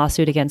filed one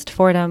lawsuit against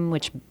Fordham,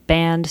 which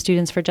banned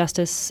Students for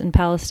Justice in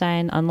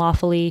Palestine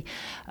unlawfully.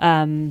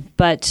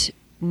 But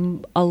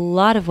a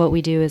lot of what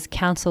we do is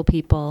counsel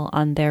people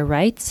on their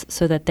rights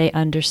so that they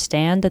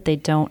understand that they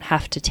don't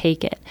have to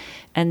take it.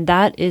 And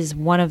that is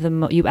one of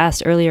the you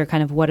asked earlier,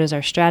 kind of what is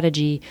our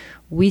strategy.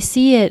 We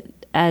see it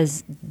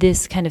as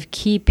this kind of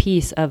key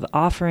piece of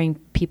offering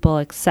people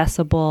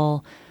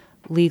accessible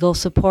legal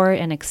support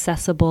and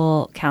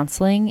accessible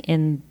counseling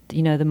in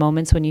the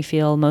moments when you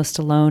feel most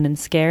alone and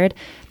scared.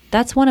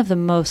 That's one of the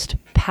most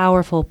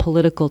powerful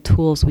political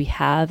tools we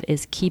have,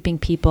 is keeping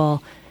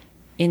people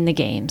in the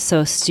game.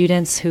 So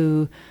students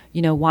who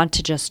want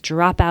to just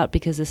drop out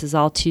because this is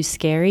all too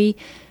scary,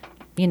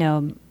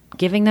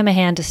 giving them a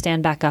hand to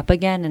stand back up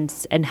again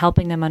and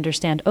helping them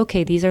understand,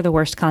 okay, these are the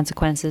worst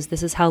consequences.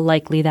 This is how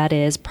likely that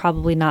is,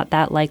 probably not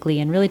that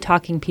likely, and really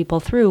talking people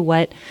through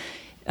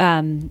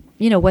talking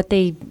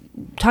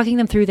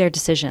them through their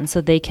decisions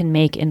so they can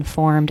make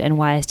informed and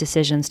wise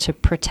decisions to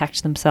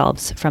protect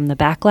themselves from the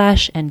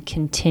backlash and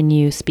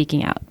continue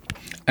speaking out.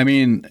 I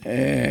mean,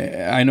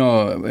 I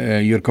know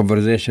your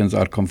conversations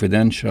are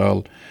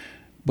confidential,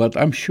 but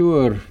I'm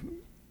sure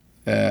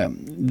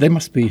they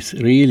must be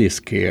really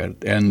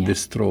scared and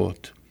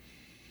distraught.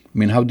 I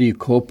mean, how do you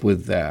cope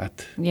with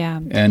that? Yeah.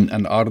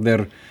 And are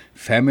there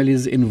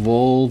families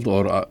involved,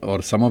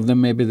 or some of them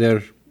maybe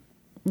they're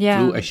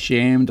too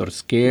ashamed or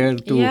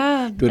scared to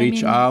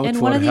reach out for help? And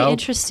one of the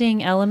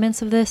interesting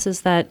elements of this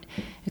is that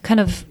it kind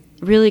of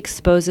really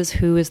exposes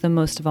who is the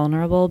most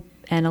vulnerable,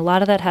 and a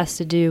lot of that has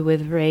to do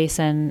with race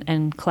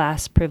and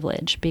class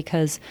privilege,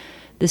 because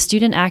the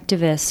student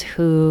activists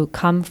who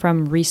come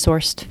from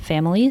resourced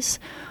families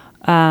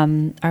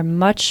are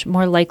much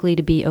more likely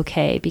to be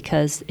okay,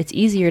 because it's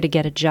easier to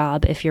get a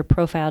job if you're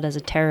profiled as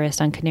a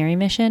terrorist on Canary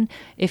Mission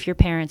if your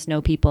parents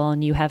know people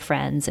and you have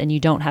friends and you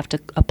don't have to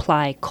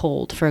apply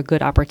cold for a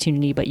good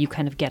opportunity, but you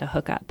kind of get a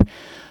hookup.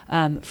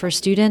 For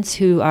students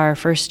who are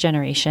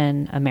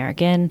first-generation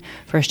American,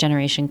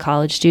 first-generation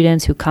college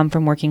students who come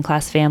from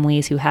working-class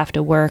families, who have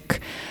to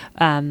work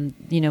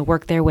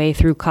their way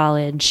through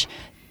college,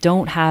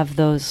 don't have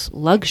those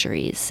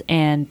luxuries,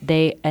 and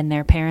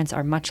their parents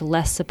are much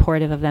less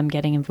supportive of them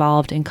getting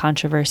involved in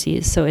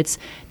controversies. So it's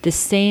the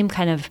same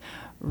kind of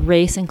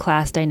race and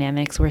class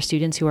dynamics where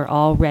students who are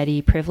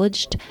already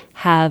privileged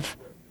have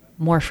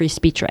more free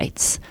speech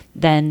rights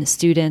than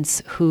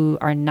students who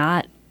are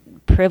not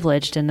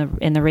privileged in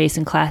the race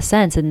and class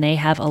sense, and they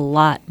have a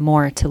lot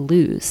more to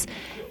lose.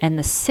 And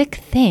the sick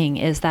thing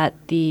is that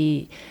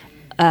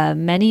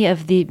many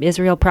of the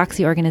Israel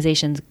proxy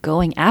organizations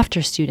going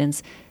after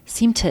students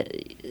seem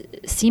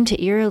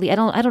to eerily, I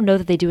don't know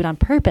that they do it on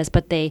purpose,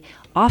 but they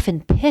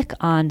often pick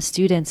on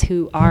students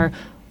who are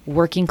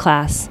working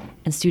class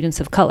and students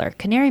of color.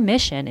 Canary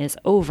Mission is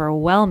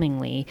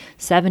overwhelmingly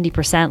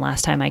 70%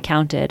 last time I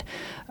counted,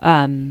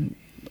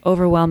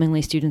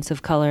 overwhelmingly students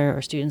of color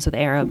or students with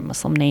Arab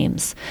Muslim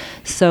names.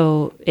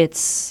 So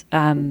it's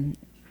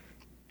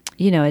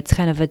it's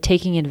kind of a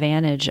taking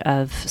advantage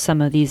of some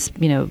of these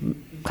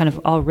kind of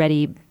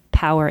already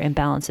power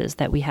imbalances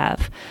that we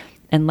have,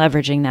 and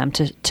leveraging them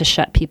to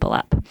shut people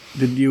up.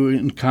 Did you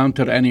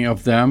encounter any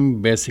of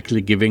them basically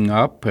giving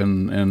up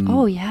and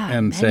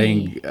many.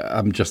 saying,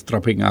 I'm just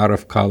dropping out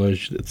of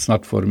college, it's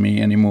not for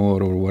me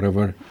anymore, or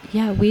whatever?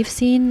 Yeah, we've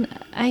seen,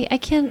 I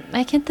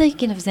can't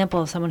think an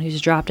example of someone who's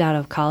dropped out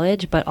of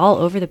college, but all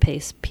over the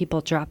place,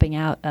 people dropping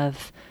out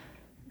of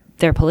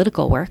their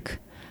political work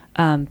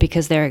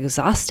because they're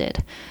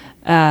exhausted.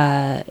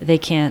 They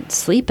can't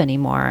sleep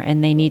anymore,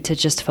 and they need to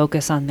just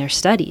focus on their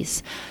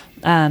studies.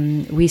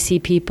 We see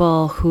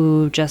people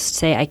who just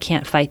say, I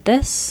can't fight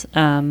this.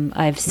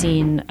 I've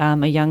seen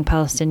a young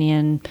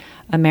Palestinian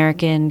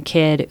American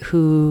kid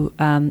who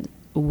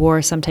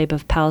wore some type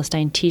of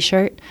Palestine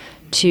T-shirt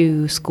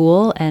to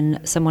school,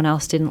 and someone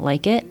else didn't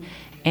like it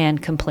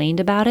and complained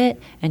about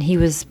it, and he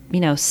was,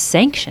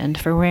 sanctioned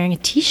for wearing a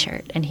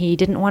T-shirt, and he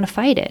didn't want to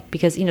fight it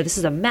because, this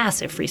is a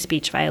massive free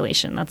speech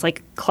violation. That's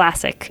like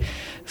classic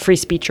free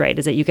speech right,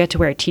 is that you get to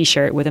wear a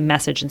T-shirt with a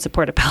message in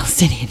support of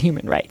Palestinian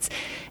human rights.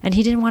 And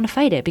he didn't want to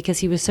fight it because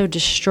he was so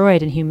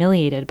destroyed and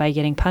humiliated by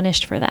getting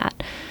punished for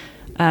that.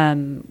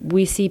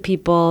 We see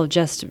people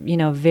just,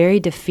 very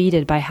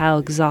defeated by how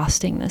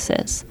exhausting this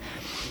is.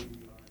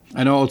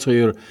 I know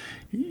also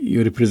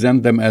you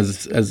represent them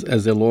as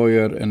a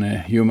lawyer and a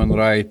human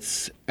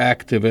rights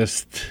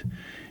activist,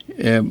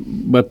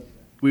 but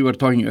we were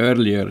talking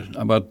earlier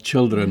about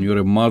children. You're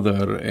a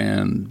mother,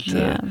 and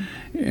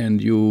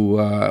you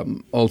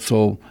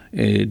also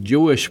a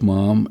Jewish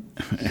mom,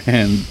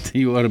 and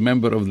you are a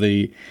member of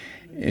the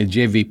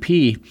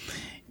JVP.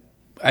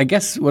 I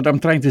guess what I'm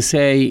trying to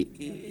say,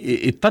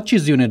 it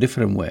touches you in a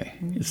different way.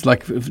 It's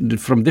like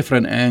from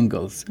different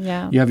angles.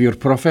 Yeah. You have your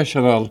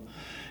professional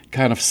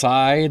kind of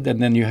side,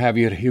 and then you have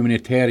your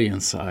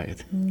humanitarian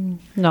side.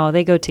 No,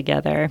 they go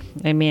together.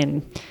 I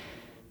mean,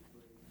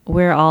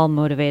 we're all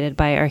motivated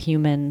by our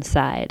human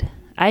side.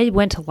 I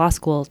went to law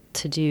school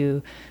to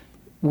do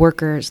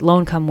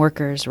low-income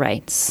workers'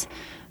 rights.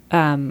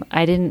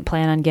 I didn't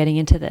plan on getting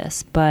into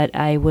this, but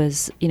I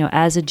was,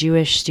 as a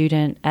Jewish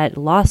student at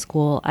law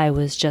school, I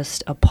was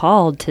just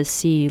appalled to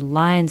see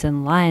lines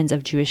and lines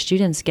of Jewish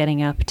students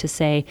getting up to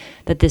say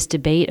that this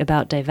debate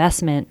about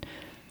divestment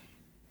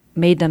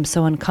made them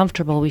so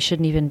uncomfortable we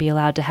shouldn't even be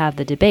allowed to have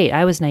the debate.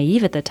 I was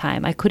naive at the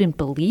time. I couldn't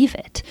believe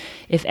it.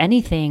 If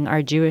anything,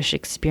 our Jewish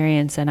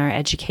experience and our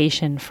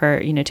education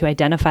to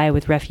identify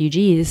with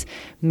refugees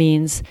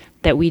means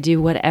that we do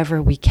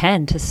whatever we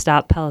can to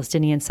stop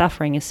Palestinian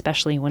suffering,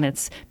 especially when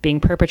it's being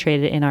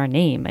perpetrated in our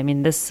name. I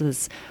mean, this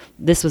was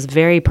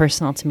very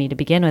personal to me to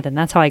begin with, and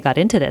that's how I got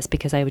into this,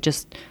 because I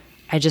just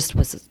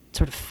was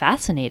sort of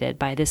fascinated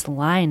by this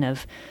line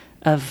of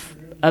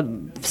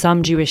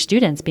some Jewish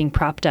students being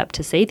propped up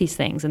to say these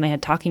things, and they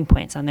had talking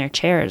points on their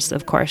chairs,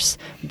 of course.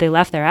 They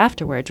left there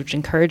afterwards, which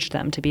encouraged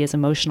them to be as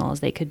emotional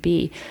as they could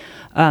be.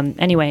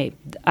 Anyway,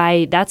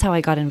 that's how I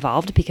got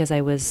involved, because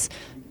I was,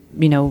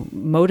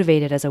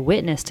 motivated as a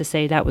witness to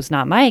say that was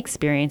not my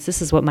experience.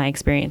 This is what my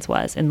experience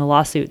was in the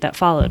lawsuit that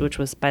followed, which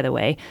was, by the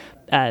way,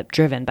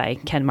 driven by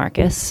Ken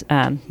Marcus,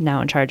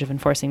 now in charge of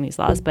enforcing these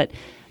laws. But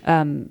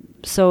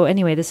so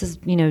anyway, this is,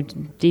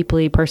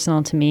 deeply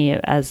personal to me,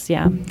 as,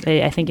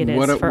 I think it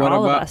is for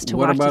all of us to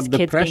watch these kids being abused. What about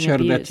the pressure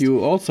that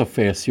you also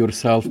face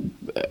yourself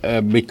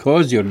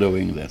because you're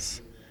doing this?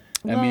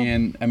 Well,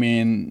 my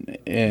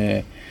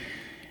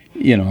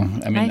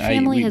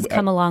family has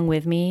come along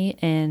with me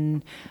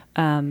in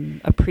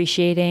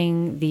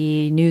appreciating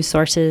the news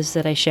sources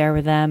that I share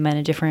with them and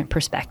a different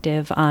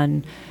perspective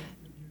on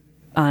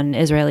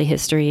Israeli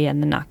history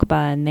and the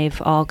Nakba, and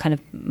they've all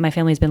my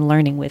family's been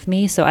learning with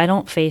me, so I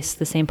don't face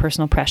the same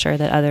personal pressure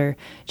that other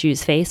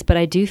Jews face, but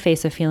I do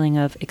face a feeling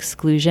of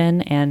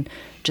exclusion and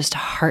just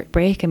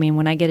heartbreak. I mean,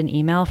 when I get an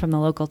email from the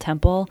local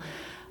temple,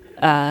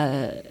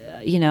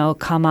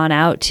 come on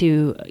out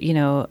to,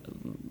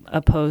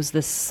 oppose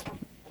this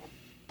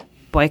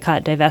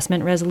boycott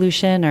divestment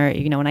resolution, or,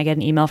 when I get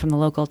an email from the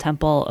local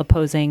temple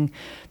opposing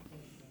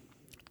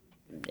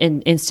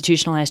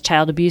institutionalized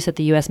child abuse at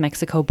the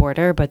U.S.-Mexico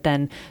border, but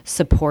then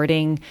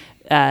supporting,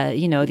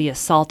 the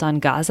assault on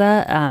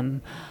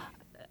Gaza,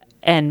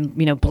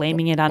 and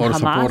blaming it on or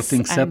Hamas,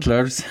 supporting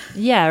settlers.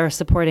 Or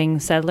supporting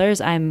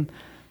settlers. I'm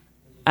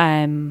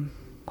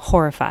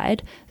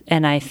horrified,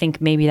 and I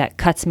think maybe that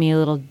cuts me a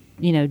little,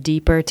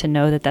 deeper to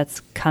know that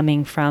that's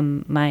coming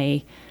from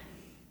my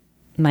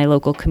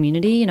local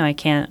community. I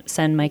can't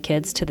send my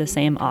kids to the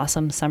same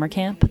awesome summer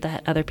camp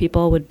that other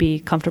people would be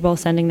comfortable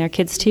sending their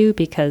kids to,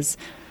 because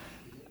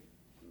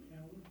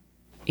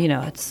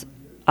it's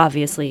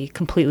obviously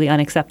completely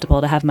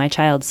unacceptable to have my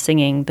child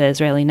singing the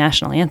Israeli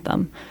national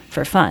anthem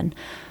for fun.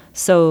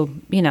 So,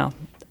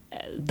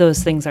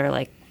 those things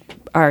are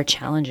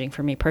challenging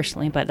for me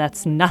personally, but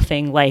that's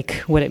nothing like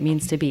what it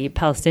means to be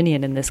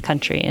Palestinian in this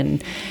country,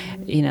 and,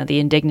 the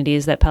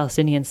indignities that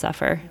Palestinians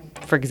suffer.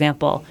 For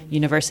example,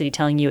 university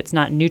telling you it's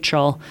not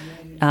neutral.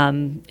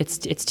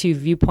 It's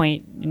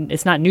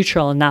not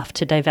neutral enough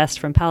to divest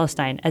from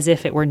Palestine, as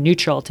if it were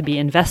neutral to be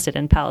invested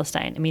in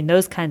Palestine. I mean,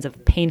 those kinds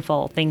of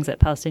painful things that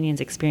Palestinians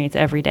experience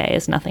every day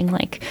is nothing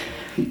like.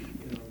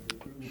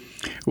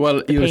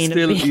 Well,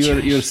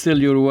 you're still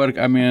your work.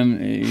 I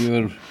mean,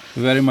 you're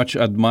very much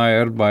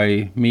admired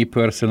by me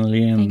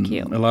personally and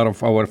a lot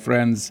of our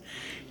friends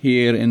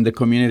here in the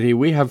community.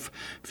 We have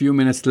a few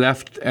minutes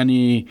left.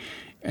 Any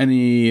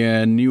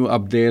new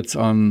updates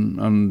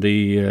on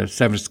the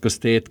San Francisco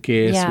State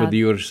case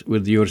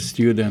with your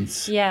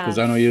students? Yeah, because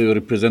I know you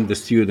represent the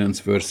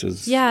students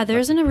versus. Yeah, there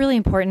isn't a really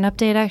important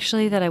update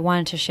actually that I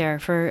wanted to share.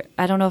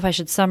 I don't know if I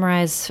should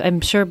summarize. I'm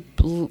sure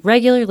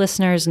regular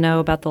listeners know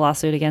about the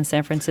lawsuit against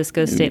San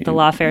Francisco State, the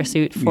lawfare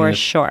suit for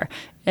sure.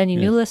 Any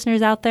new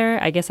listeners out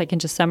there, I guess I can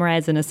just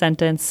summarize in a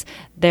sentence.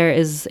 There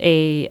is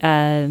a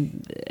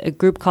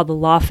group called the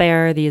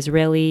Lawfare, the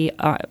Israeli,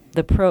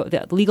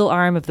 the legal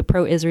arm of the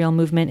pro-Israel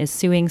movement, is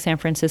suing San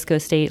Francisco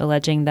State,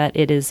 alleging that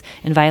it is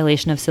in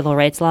violation of civil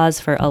rights laws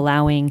for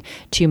allowing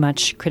too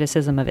much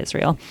criticism of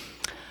Israel.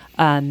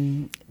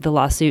 The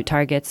lawsuit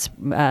targets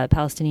a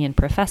Palestinian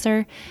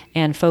professor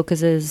and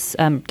focuses,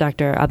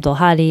 Dr. Abdul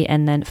Hadi,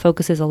 and then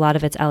focuses a lot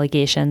of its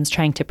allegations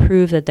trying to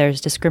prove that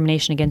there's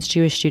discrimination against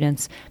Jewish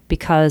students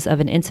because of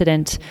an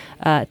incident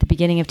at the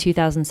beginning of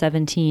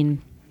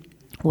 2017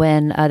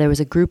 when there was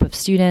a group of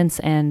students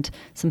and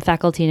some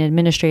faculty and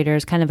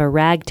administrators, kind of a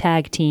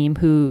ragtag team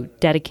who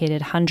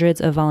dedicated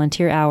hundreds of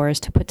volunteer hours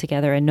to put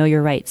together a Know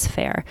Your Rights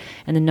fair.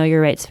 And the Know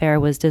Your Rights fair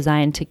was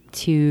designed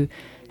to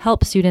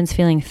help students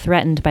feeling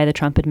threatened by the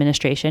Trump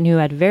administration, who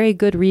had very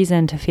good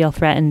reason to feel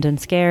threatened and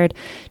scared,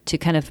 to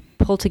kind of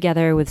pull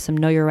together with some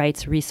Know Your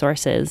Rights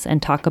resources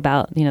and talk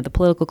about, the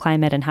political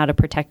climate and how to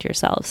protect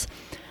yourselves.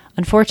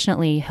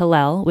 Unfortunately,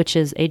 Hillel, which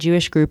is a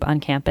Jewish group on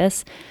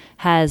campus,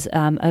 has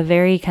a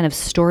very kind of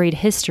storied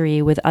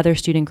history with other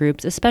student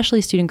groups,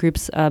 especially student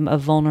groups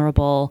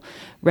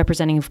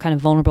representing kind of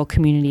vulnerable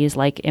communities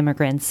like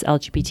immigrants,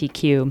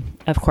 LGBTQ,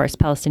 of course,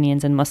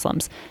 Palestinians and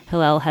Muslims.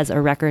 Hillel has a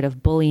record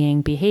of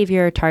bullying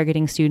behavior,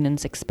 targeting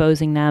students,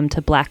 exposing them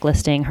to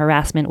blacklisting,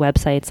 harassment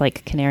websites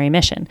like Canary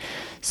Mission.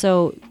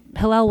 So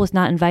Hillel was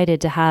not invited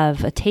to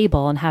have a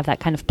table and have that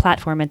kind of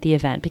platform at the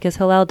event because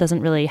Hillel doesn't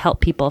really help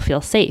people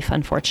feel safe,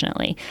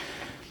 unfortunately.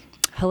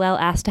 Hillel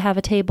asked to have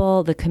a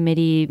table. The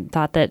committee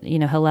thought that,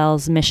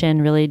 Hillel's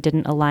mission really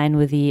didn't align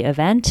with the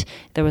event.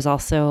 There was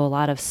also a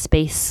lot of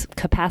space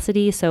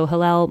capacity, so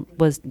Hillel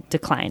was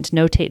declined.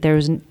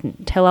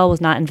 Hillel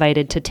was not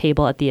invited to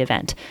table at the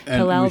event. And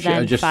Hillel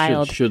then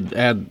filed. Should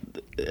add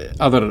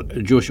other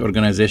Jewish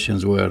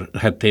organizations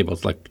had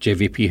tables, like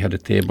JVP had a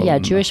table. Yeah,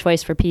 Jewish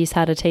Voice for Peace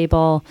had a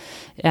table,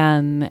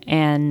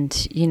 and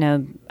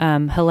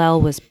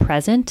Hillel was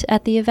present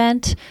at the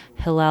event.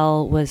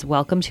 Hillel was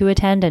welcome to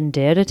attend and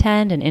did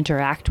attend and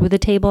interact with the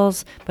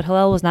tables, but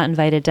Hillel was not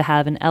invited to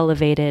have an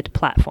elevated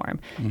platform,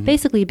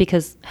 basically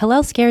because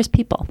Hillel scares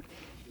people,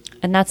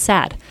 and that's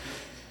sad.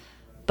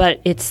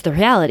 But it's the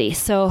reality.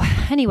 So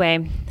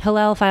anyway,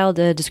 Hillel filed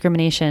a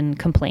discrimination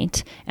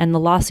complaint, and the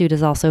lawsuit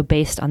is also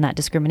based on that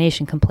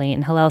discrimination complaint.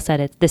 And Hillel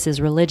said this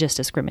is religious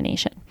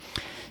discrimination.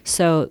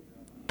 So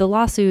the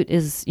lawsuit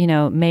is,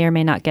 may or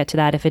may not get to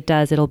that. If it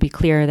does, it'll be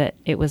clear that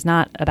it was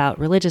not about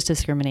religious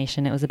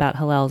discrimination. It was about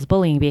Hillel's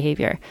bullying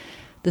behavior.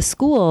 The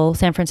school,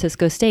 San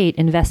Francisco State,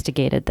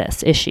 investigated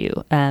this issue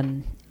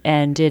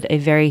and did a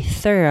very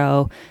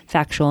thorough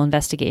factual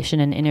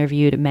investigation and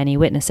interviewed many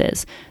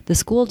witnesses. The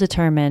school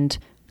determined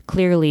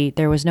clearly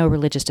there was no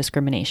religious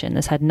discrimination.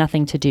 This had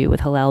nothing to do with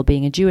Hillel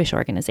being a Jewish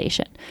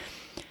organization.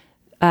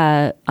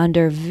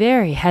 Under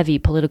very heavy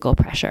political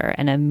pressure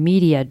and a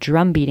media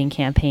drumbeating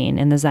campaign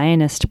in the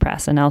Zionist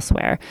press and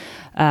elsewhere,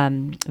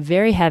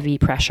 very heavy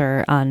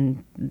pressure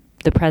on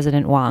the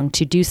President Wong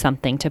to do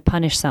something to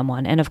punish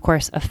someone, and of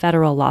course a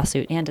federal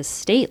lawsuit and a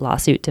state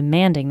lawsuit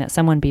demanding that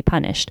someone be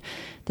punished.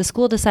 The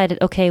school decided,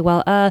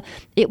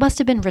 it must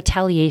have been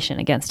retaliation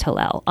against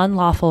Hillel,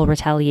 unlawful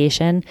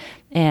retaliation,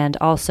 and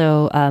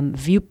also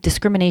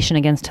discrimination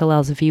against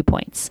Hillel's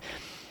viewpoints.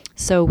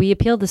 So we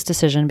appealed this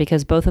decision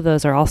because both of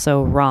those are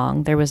also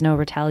wrong. There was no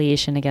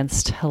retaliation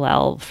against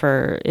Hillel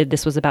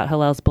this was about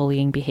Hillel's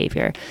bullying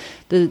behavior.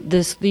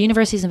 The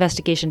university's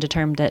investigation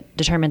determined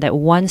that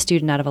one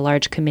student out of a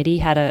large committee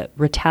had a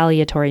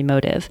retaliatory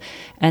motive,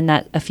 and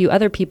that a few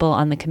other people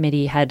on the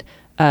committee had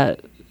a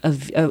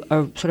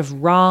sort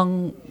of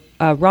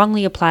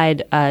wrongly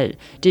applied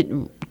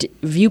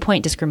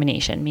viewpoint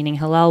discrimination, meaning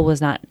Hillel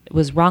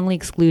was wrongly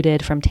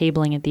excluded from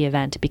tabling at the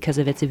event because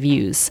of its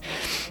views.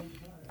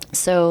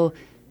 So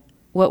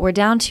what we're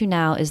down to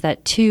now is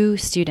that two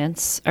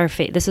students are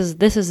this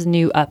is a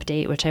new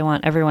update, which I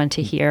want everyone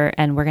to hear,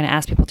 and we're going to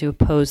ask people to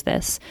oppose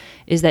this,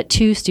 is that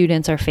two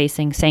students are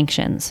facing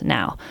sanctions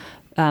now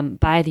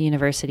by the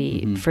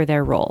university for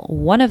their role.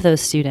 One of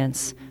those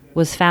students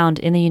was found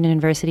in the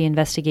university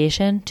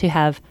investigation to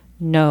have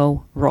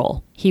no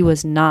role. He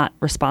was not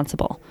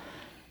responsible,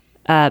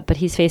 but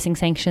he's facing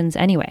sanctions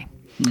anyway.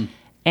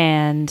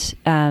 And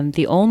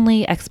the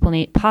only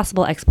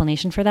possible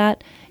explanation for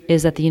that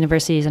is that the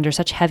university is under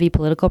such heavy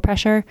political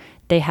pressure,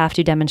 they have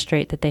to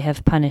demonstrate that they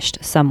have punished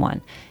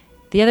someone.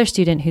 The other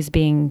student who's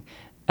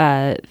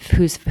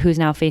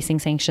now facing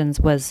sanctions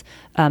was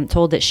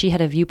told that she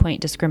had a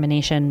viewpoint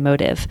discrimination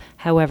motive.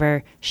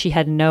 However, she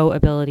had no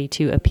ability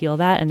to appeal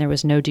that, and there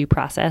was no due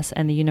process.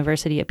 And the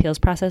university appeals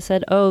process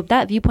said,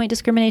 that viewpoint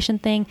discrimination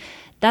thing,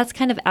 that's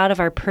kind of out of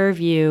our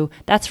purview.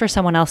 That's for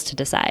someone else to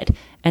decide.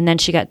 And then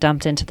she got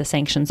dumped into the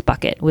sanctions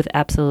bucket with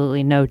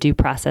absolutely no due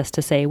process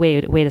to say,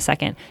 wait a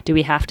second, do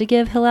we have to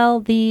give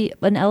Hillel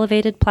an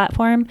elevated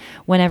platform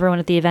when everyone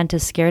at the event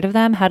is scared of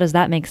them? How does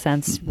that make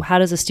sense? How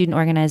does a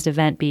student-organized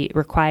event be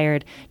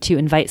required to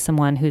invite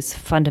someone who's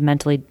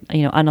fundamentally,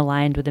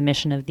 unaligned with the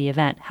mission of the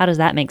event? How does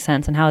that make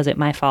sense? And how is it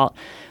my fault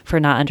for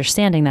not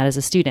understanding that as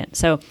a student?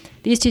 So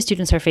these two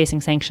students are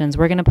facing sanctions.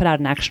 We're going to put out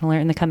an action alert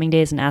in the coming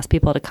days and ask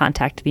people to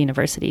contact the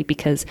university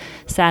because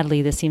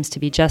sadly this seems to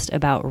be just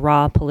about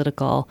raw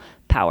political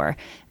power.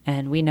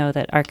 And we know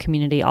that our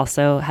community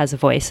also has a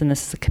voice, and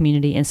this is a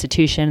community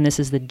institution, and this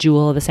is the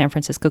jewel of the San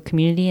Francisco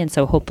community. And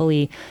so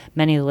hopefully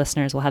many of the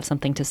listeners will have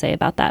something to say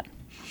about that.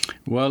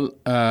 Well,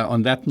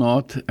 on that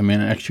note,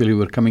 actually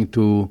we're coming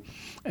to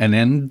an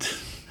end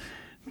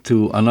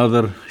to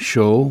another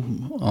show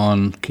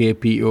on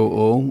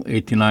KPOO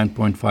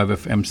 89.5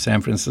 FM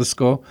San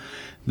Francisco.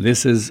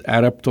 This is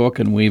Arab Talk,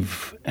 and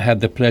we've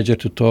had the pleasure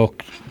to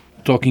talk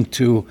talking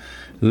to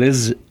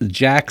Liz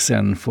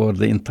Jackson for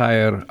the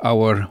entire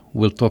hour.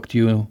 We'll talk to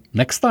you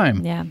next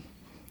time. Yeah,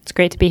 it's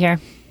great to be here.